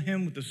filled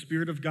him with the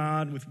Spirit of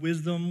God, with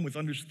wisdom, with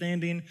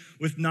understanding,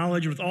 with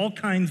knowledge, with all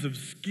kinds of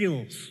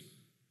skills."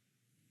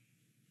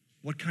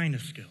 What kind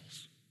of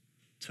skills?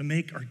 To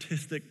make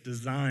artistic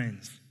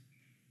designs.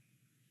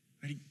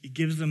 He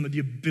gives them the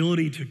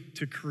ability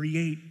to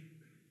create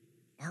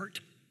art,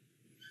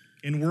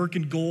 and work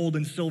in gold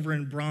and silver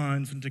and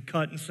bronze, and to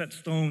cut and set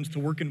stones, to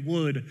work in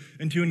wood,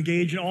 and to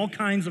engage in all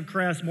kinds of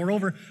crafts.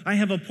 Moreover, I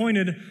have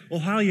appointed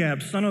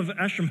Oholiab, son of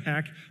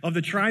Ahisamach, of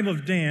the tribe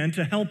of Dan,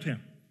 to help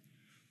him.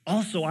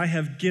 Also, I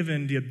have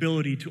given the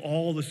ability to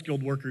all the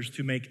skilled workers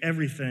to make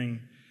everything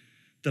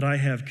that I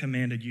have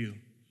commanded you.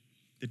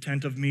 The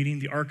tent of meeting,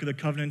 the ark of the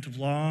covenant of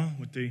law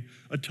with the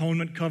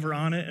atonement cover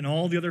on it, and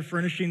all the other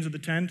furnishings of the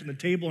tent, and the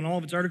table and all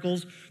of its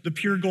articles, the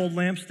pure gold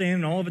lampstand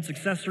and all of its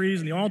accessories,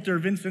 and the altar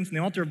of incense and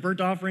the altar of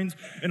burnt offerings,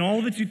 and all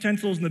of its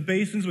utensils and the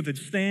basins with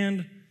its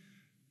stand,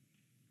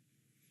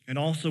 and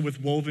also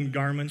with woven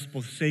garments,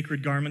 both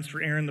sacred garments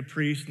for Aaron the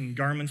priest and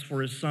garments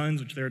for his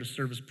sons, which they are to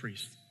serve as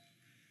priests.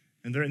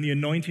 And they're in the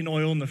anointing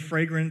oil and the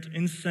fragrant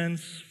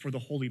incense for the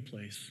holy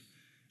place,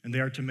 and they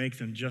are to make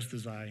them just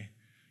as I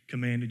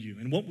commanded you.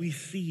 And what we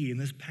see in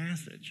this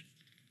passage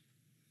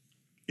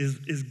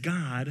is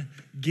God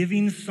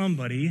giving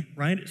somebody,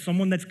 right,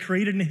 someone that's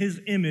created in his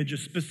image, a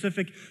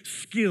specific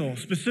skill,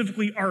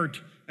 specifically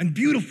art, and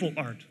beautiful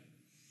art.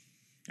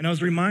 And I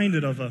was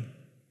reminded of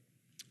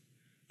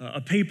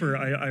a paper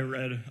I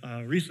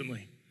read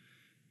recently.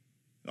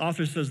 The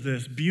author says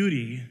this: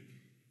 beauty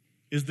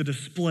is the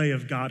display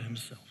of God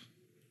himself.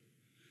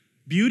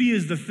 Beauty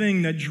is the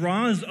thing that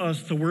draws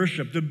us to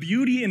worship. The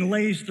beauty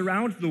inlays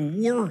throughout the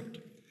world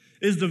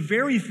is the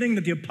very thing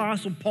that the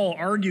Apostle Paul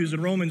argues in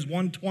Romans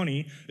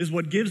 1:20 is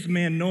what gives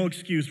man no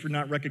excuse for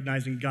not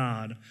recognizing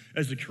God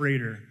as the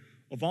creator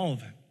of all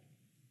of it.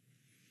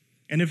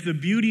 And if the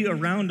beauty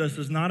around us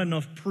is not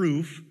enough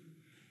proof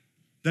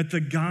that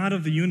the God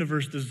of the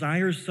universe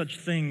desires such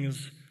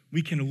things,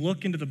 we can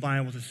look into the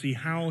Bible to see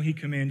how he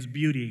commands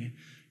beauty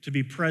to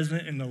be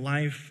present in the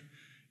life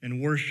and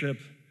worship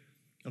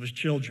of his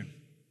children.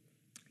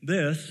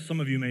 This, some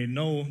of you may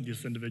know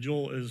this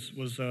individual,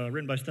 was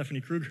written by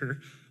Stephanie Kruger,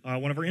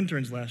 one of our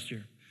interns last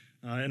year.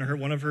 In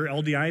one of her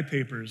LDI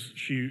papers,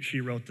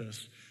 she wrote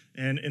this.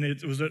 And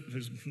it was a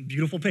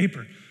beautiful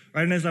paper,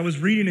 right? And as I was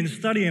reading and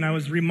studying, I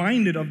was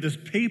reminded of this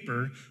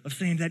paper of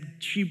saying that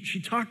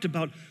she talked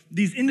about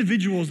these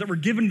individuals that were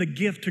given the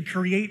gift to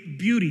create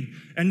beauty.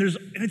 And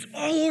it's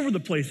all over the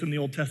place in the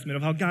Old Testament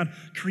of how God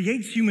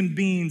creates human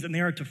beings and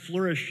they are to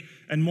flourish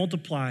and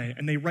multiply.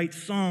 And they write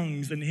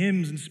songs and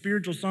hymns and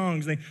spiritual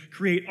songs. They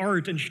create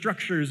art and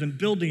structures and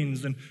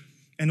buildings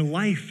and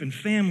life and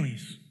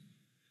families.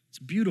 It's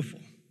beautiful.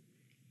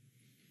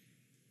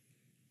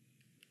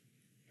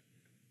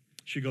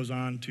 She goes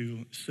on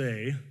to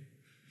say,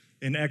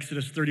 in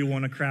Exodus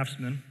 31, a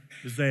craftsman,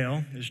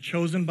 Bezalel, is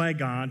chosen by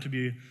God to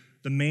be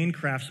the main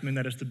craftsman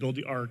that is to build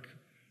the ark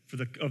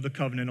of the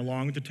covenant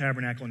along with the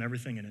tabernacle and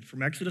everything in it.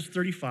 From Exodus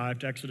 35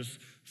 to Exodus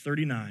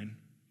 39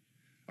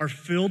 are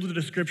filled with a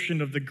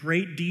description of the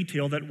great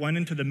detail that went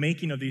into the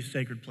making of these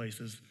sacred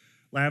places.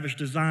 Lavish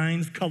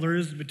designs,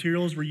 colors,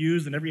 materials were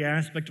used in every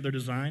aspect of their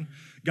design.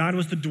 God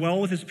was to dwell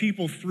with his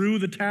people through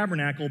the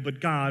tabernacle, but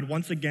God,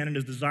 once again, in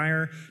his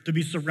desire to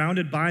be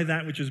surrounded by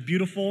that which is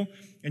beautiful,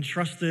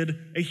 entrusted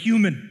a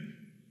human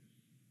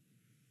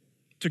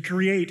to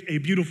create a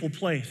beautiful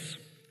place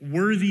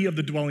worthy of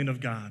the dwelling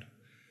of God.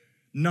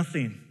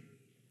 Nothing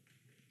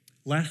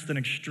less than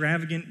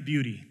extravagant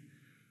beauty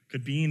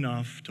could be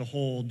enough to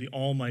hold the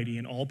almighty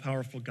and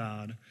all-powerful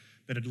God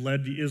that had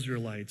led the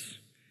Israelites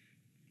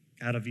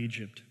out of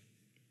Egypt.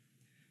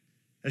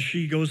 As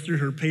she goes through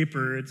her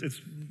paper,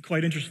 it's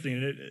quite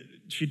interesting.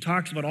 She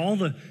talks about all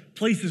the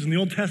places in the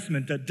Old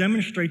Testament that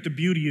demonstrate the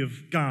beauty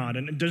of God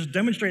and does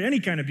demonstrate any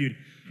kind of beauty,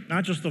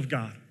 not just of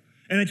God.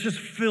 And it's just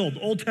filled. The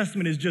Old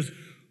Testament is just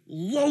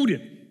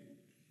loaded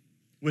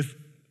with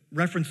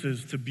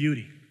references to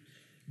beauty.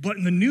 But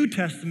in the New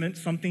Testament,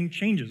 something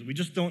changes. We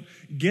just don't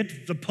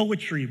get the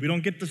poetry. We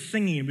don't get the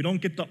singing. We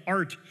don't get the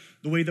art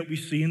the way that we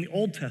see in the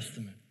Old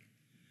Testament.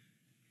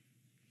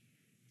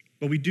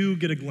 But we do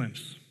get a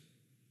glimpse.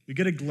 We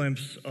get a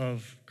glimpse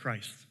of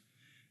Christ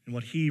and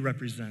what he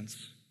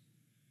represents.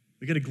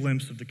 We get a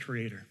glimpse of the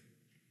Creator.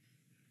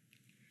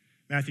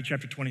 Matthew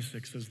chapter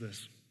 26 says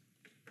this.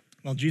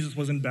 While Jesus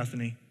was in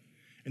Bethany,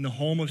 in the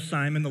home of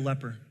Simon the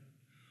leper,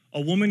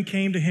 a woman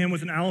came to him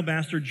with an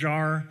alabaster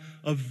jar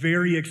of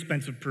very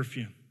expensive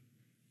perfume,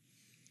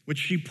 which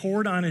she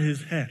poured on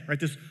his head, right?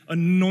 This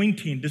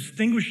anointing,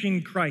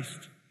 distinguishing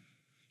Christ.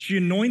 She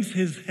anoints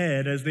his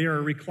head as they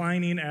are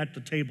reclining at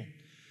the table.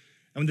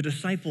 And when the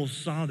disciples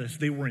saw this,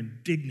 they were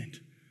indignant.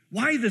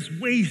 Why this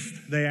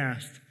waste, they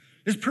asked.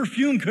 This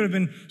perfume could have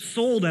been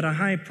sold at a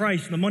high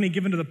price and the money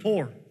given to the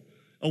poor.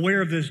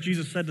 Aware of this,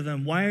 Jesus said to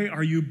them, why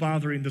are you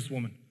bothering this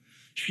woman?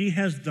 She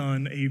has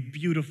done a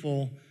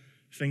beautiful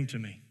thing to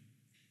me.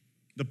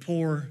 The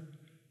poor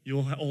you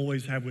will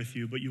always have with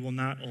you, but you will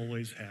not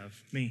always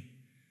have me.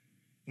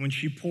 When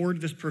she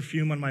poured this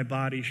perfume on my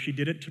body, she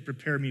did it to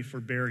prepare me for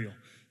burial.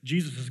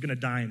 Jesus is going to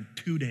die in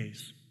 2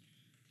 days.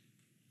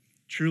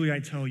 Truly, I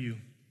tell you,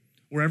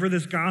 wherever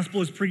this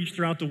gospel is preached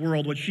throughout the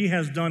world, what she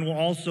has done will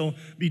also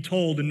be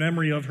told in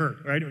memory of her,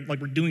 right? Like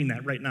we're doing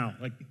that right now.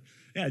 Like,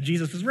 yeah,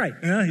 Jesus is right.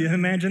 You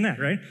imagine that,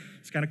 right?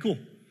 It's kind of cool,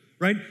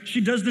 right?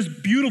 She does this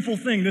beautiful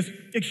thing, this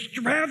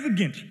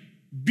extravagant,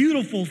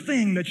 beautiful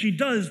thing that she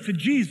does to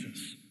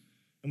Jesus.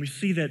 And we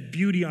see that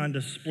beauty on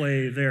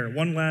display there.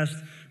 One last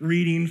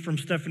reading from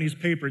Stephanie's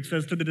paper. It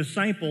says, to the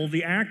disciple,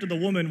 the act of the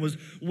woman was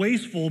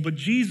wasteful, but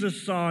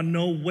Jesus saw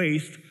no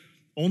waste,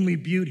 only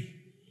beauty.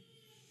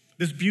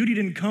 This beauty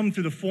didn't come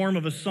through the form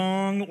of a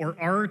song or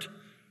art,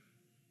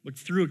 but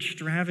through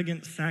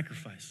extravagant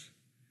sacrifice.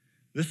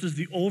 This is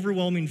the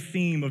overwhelming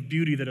theme of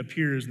beauty that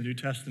appears in the New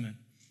Testament.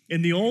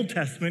 In the Old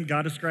Testament,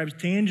 God describes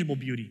tangible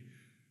beauty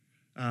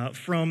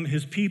from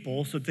his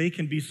people so that they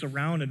can be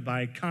surrounded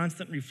by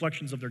constant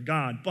reflections of their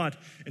God. But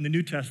in the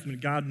New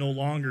Testament, God no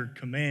longer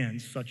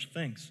commands such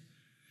things.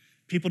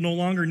 People no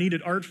longer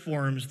needed art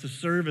forms to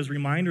serve as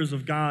reminders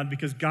of God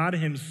because God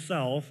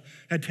himself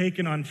had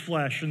taken on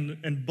flesh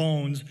and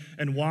bones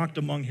and walked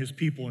among his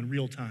people in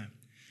real time.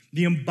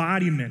 The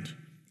embodiment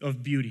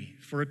of beauty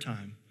for a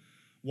time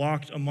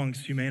walked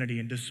amongst humanity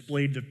and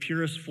displayed the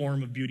purest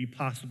form of beauty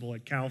possible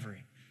at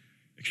Calvary,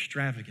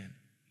 extravagant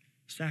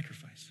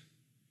sacrifice.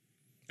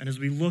 And as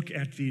we look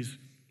at these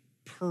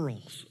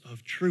pearls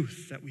of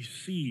truth that we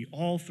see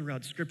all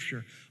throughout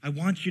Scripture, I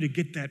want you to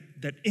get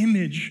that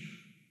image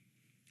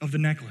of the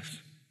necklace.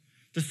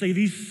 To say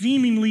these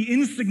seemingly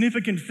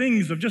insignificant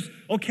things of just,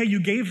 okay,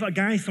 you gave a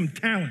guy some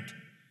talent.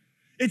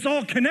 It's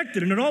all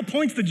connected and it all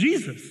points to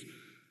Jesus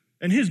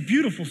and his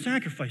beautiful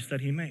sacrifice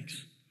that he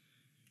makes.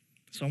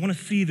 So I want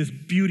to see this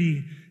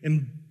beauty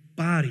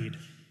embodied.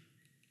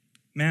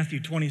 Matthew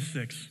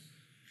 26.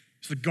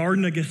 It's the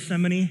Garden of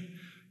Gethsemane.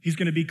 He's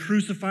going to be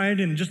crucified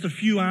in just a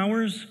few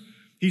hours.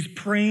 He's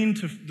praying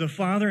to the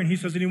Father, and he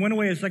says, and he went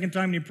away a second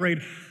time and he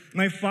prayed,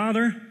 my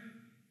Father,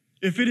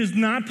 if it is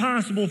not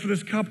possible for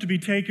this cup to be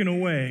taken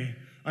away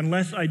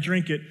unless I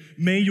drink it,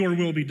 may your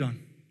will be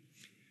done.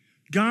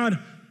 God,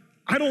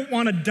 I don't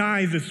want to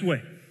die this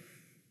way.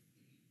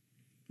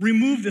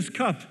 Remove this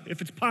cup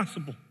if it's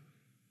possible.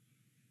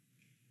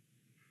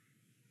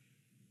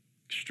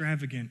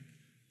 Extravagant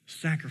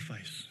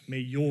sacrifice. May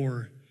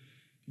your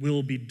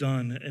will be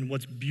done. And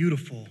what's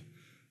beautiful,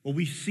 what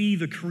we see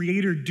the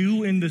Creator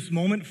do in this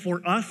moment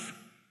for us,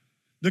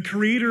 the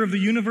Creator of the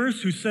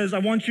universe who says, I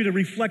want you to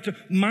reflect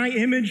my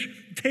image,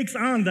 takes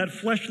on that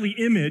fleshly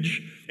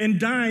image and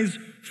dies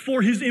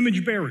for his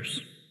image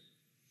bearers.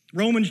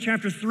 Romans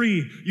chapter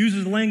 3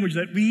 uses language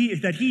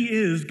that he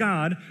is,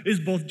 God, is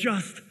both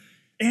just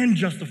and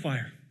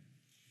justifier.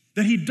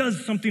 That he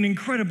does something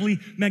incredibly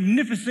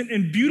magnificent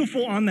and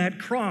beautiful on that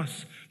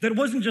cross that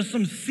wasn't just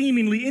some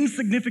seemingly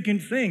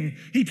insignificant thing.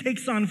 He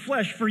takes on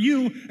flesh for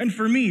you and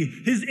for me,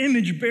 his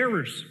image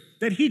bearers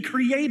that he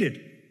created.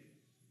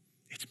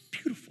 It's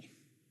beautiful.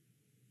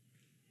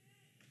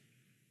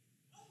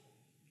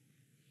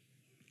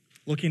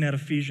 Looking at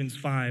Ephesians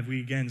 5, we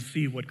again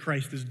see what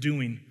Christ is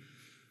doing.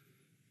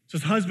 It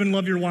says, husband,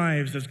 love your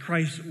wives as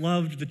Christ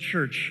loved the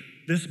church,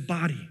 this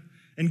body,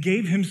 and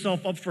gave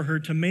himself up for her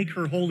to make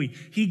her holy.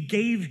 He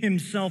gave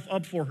himself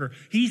up for her.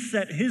 He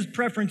set his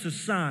preference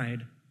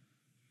aside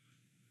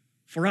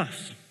for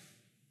us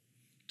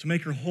to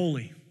make her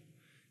holy,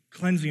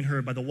 cleansing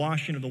her by the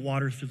washing of the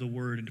water through the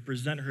word, and to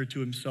present her to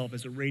himself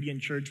as a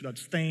radiant church without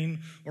stain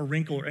or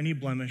wrinkle or any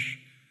blemish,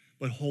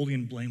 but holy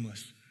and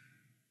blameless.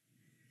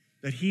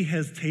 That he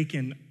has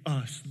taken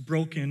us,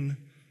 broken,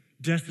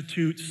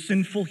 destitute,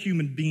 sinful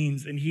human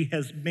beings, and he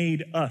has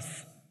made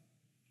us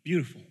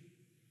beautiful.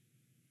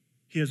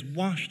 He has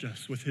washed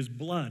us with his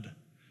blood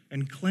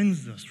and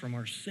cleansed us from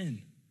our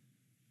sin.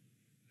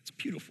 It's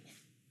beautiful.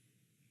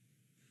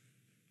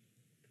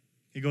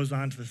 He goes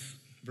on to this,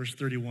 verse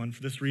 31,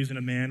 for this reason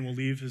a man will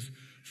leave his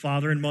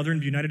father and mother and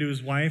be united to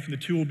his wife, and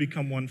the two will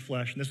become one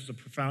flesh. And this is a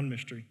profound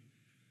mystery.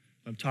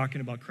 I'm talking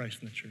about Christ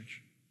in the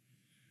church.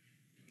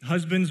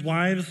 Husbands,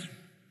 wives,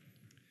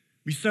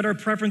 we set our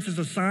preferences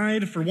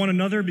aside for one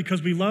another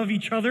because we love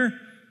each other,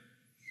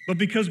 but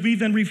because we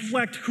then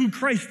reflect who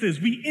Christ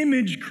is. We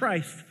image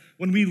Christ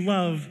when we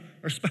love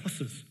our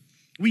spouses.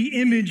 We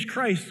image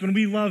Christ when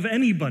we love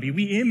anybody.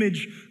 We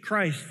image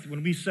Christ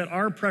when we set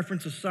our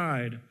preference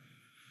aside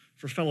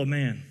for fellow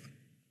man.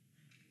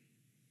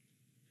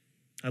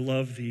 I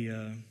love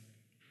the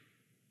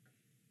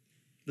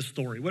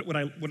story.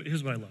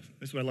 Here's what I love.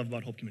 This is what I love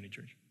about Hope Community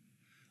Church.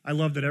 I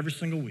love that every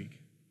single week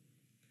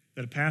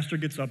that a pastor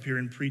gets up here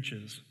and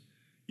preaches,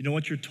 you know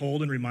what you're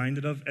told and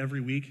reminded of every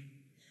week?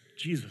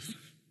 Jesus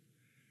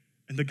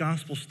and the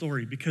gospel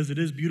story, because it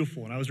is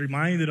beautiful. And I was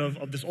reminded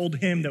of this old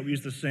hymn that we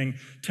used to sing,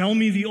 Tell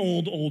Me the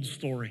Old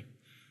Story.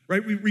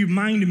 Right?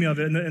 Reminded me of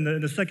it. And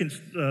the second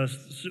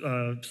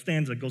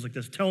stanza goes like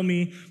this, Tell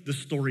me the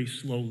story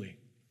slowly,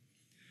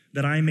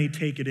 that I may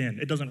take it in.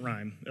 It doesn't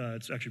rhyme.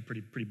 It's actually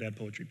pretty bad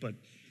poetry, but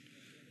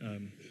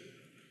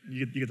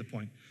you get the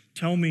point.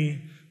 Tell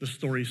me the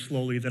story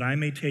slowly, that I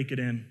may take it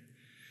in.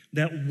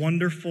 That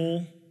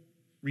wonderful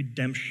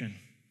redemption,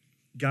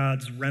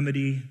 God's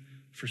remedy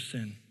for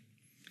sin.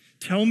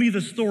 Tell me the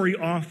story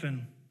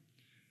often,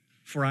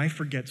 for I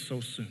forget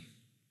so soon.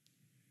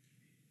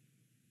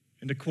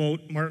 And to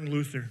quote Martin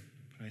Luther,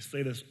 I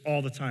say this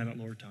all the time at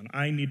Lower Town,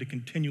 I need to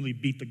continually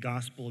beat the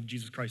gospel of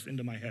Jesus Christ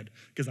into my head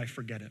because I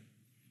forget it.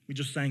 We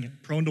just sang it.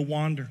 Prone to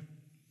wander,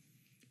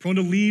 prone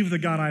to leave the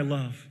God I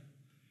love.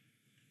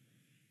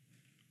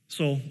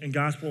 So, in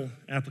gospel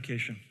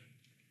application,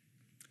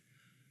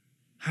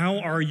 how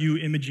are you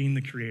imaging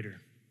the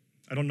Creator?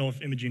 I don't know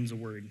if imaging is a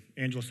word.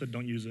 Angela said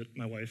don't use it,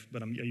 my wife,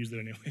 but I used it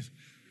anyways.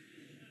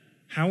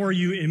 How are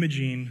you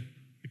imaging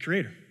the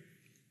Creator?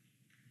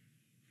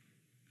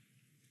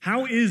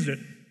 How is it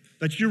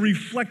that you're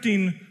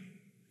reflecting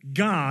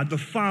God, the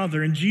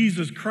Father, and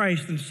Jesus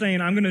Christ and saying,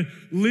 I'm going to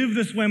live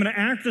this way, I'm going to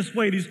act this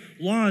way, these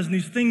laws and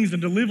these things,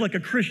 and to live like a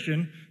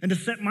Christian, and to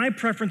set my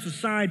preference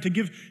aside, to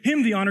give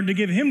him the honor, to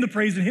give him the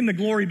praise and him the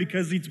glory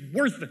because it's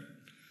worth it.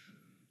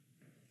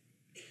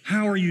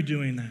 How are you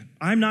doing that?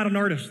 I'm not an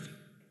artist.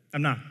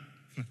 I'm not.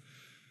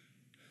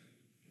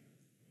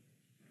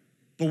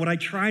 But what I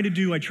try to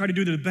do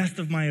to the best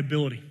of my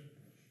ability.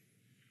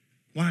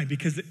 Why?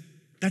 Because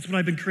that's what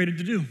I've been created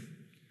to do.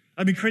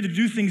 I've been created to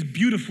do things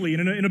beautifully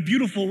and in a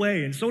beautiful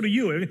way, and so do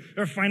you.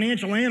 You're a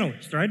financial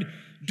analyst, right?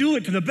 Do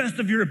it to the best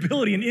of your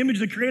ability and image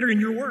the Creator in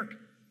your work.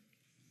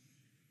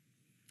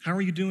 How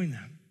are you doing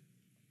that?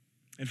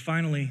 And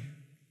finally,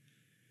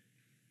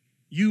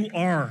 you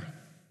are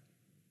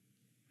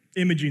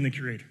imaging the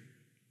Creator.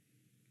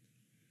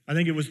 I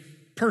think it was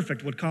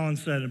perfect what Colin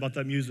said about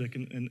that music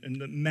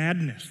and the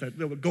madness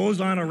that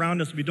goes on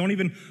around us. We don't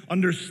even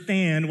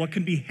understand what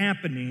can be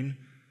happening,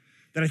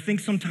 that I think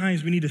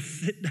sometimes we need to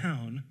sit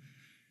down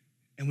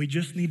and we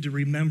just need to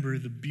remember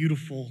the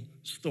beautiful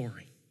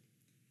story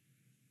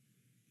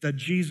that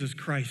Jesus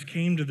Christ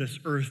came to this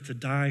earth to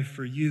die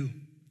for you,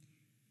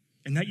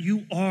 and that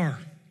you are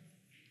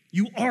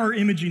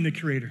imaging the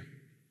Creator.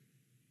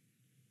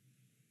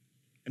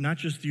 And not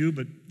just you,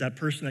 but that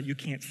person that you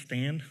can't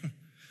stand,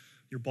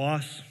 your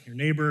boss, your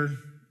neighbor,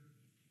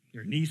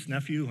 your niece,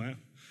 nephew, huh?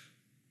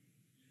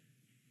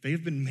 They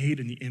have been made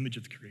in the image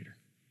of the Creator.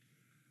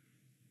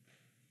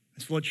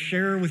 And so let's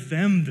share with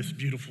them this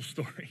beautiful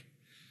story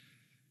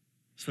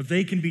so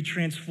they can be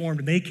transformed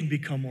and they can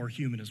become more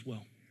human as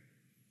well.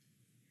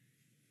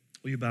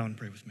 Will you bow and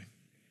pray with me?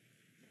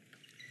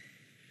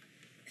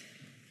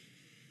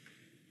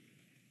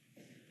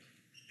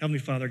 Heavenly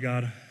Father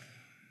God,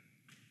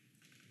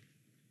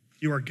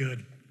 you are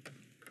good.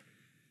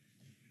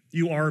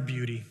 You are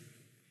beauty.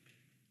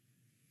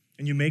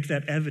 And you make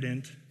that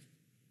evident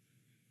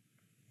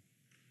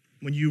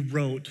when you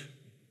wrote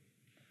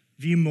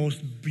the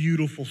most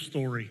beautiful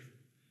story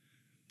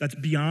that's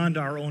beyond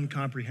our own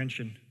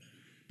comprehension.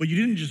 But you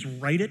didn't just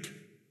write it,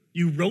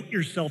 you wrote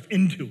yourself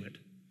into it.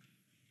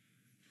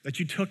 That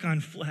you took on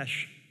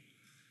flesh,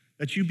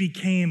 that you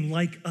became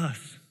like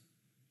us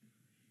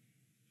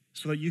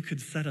so that you could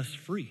set us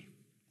free,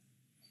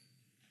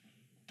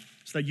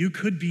 so that you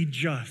could be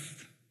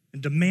just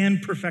and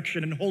demand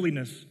perfection and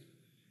holiness,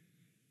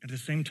 and at the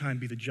same time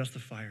be the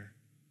justifier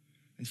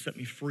and set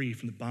me free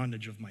from the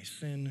bondage of my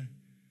sin,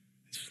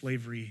 and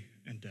slavery,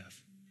 and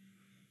death.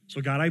 So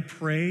God, I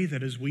pray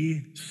that as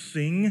we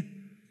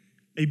sing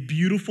a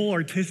beautiful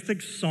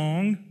artistic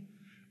song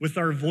with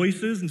our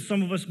voices, and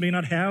some of us may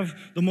not have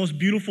the most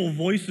beautiful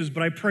voices,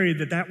 but I pray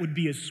that that would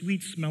be a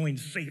sweet-smelling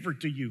savor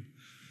to you,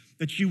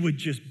 that you would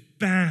just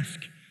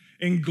bask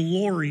in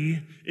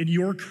glory in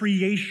your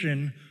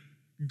creation,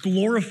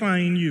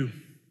 glorifying you.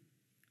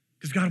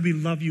 Because God, we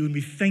love you and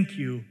we thank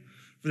you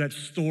for that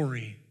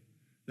story,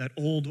 that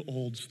old,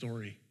 old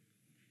story.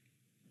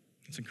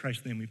 It's in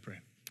Christ's name we pray.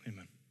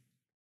 Amen.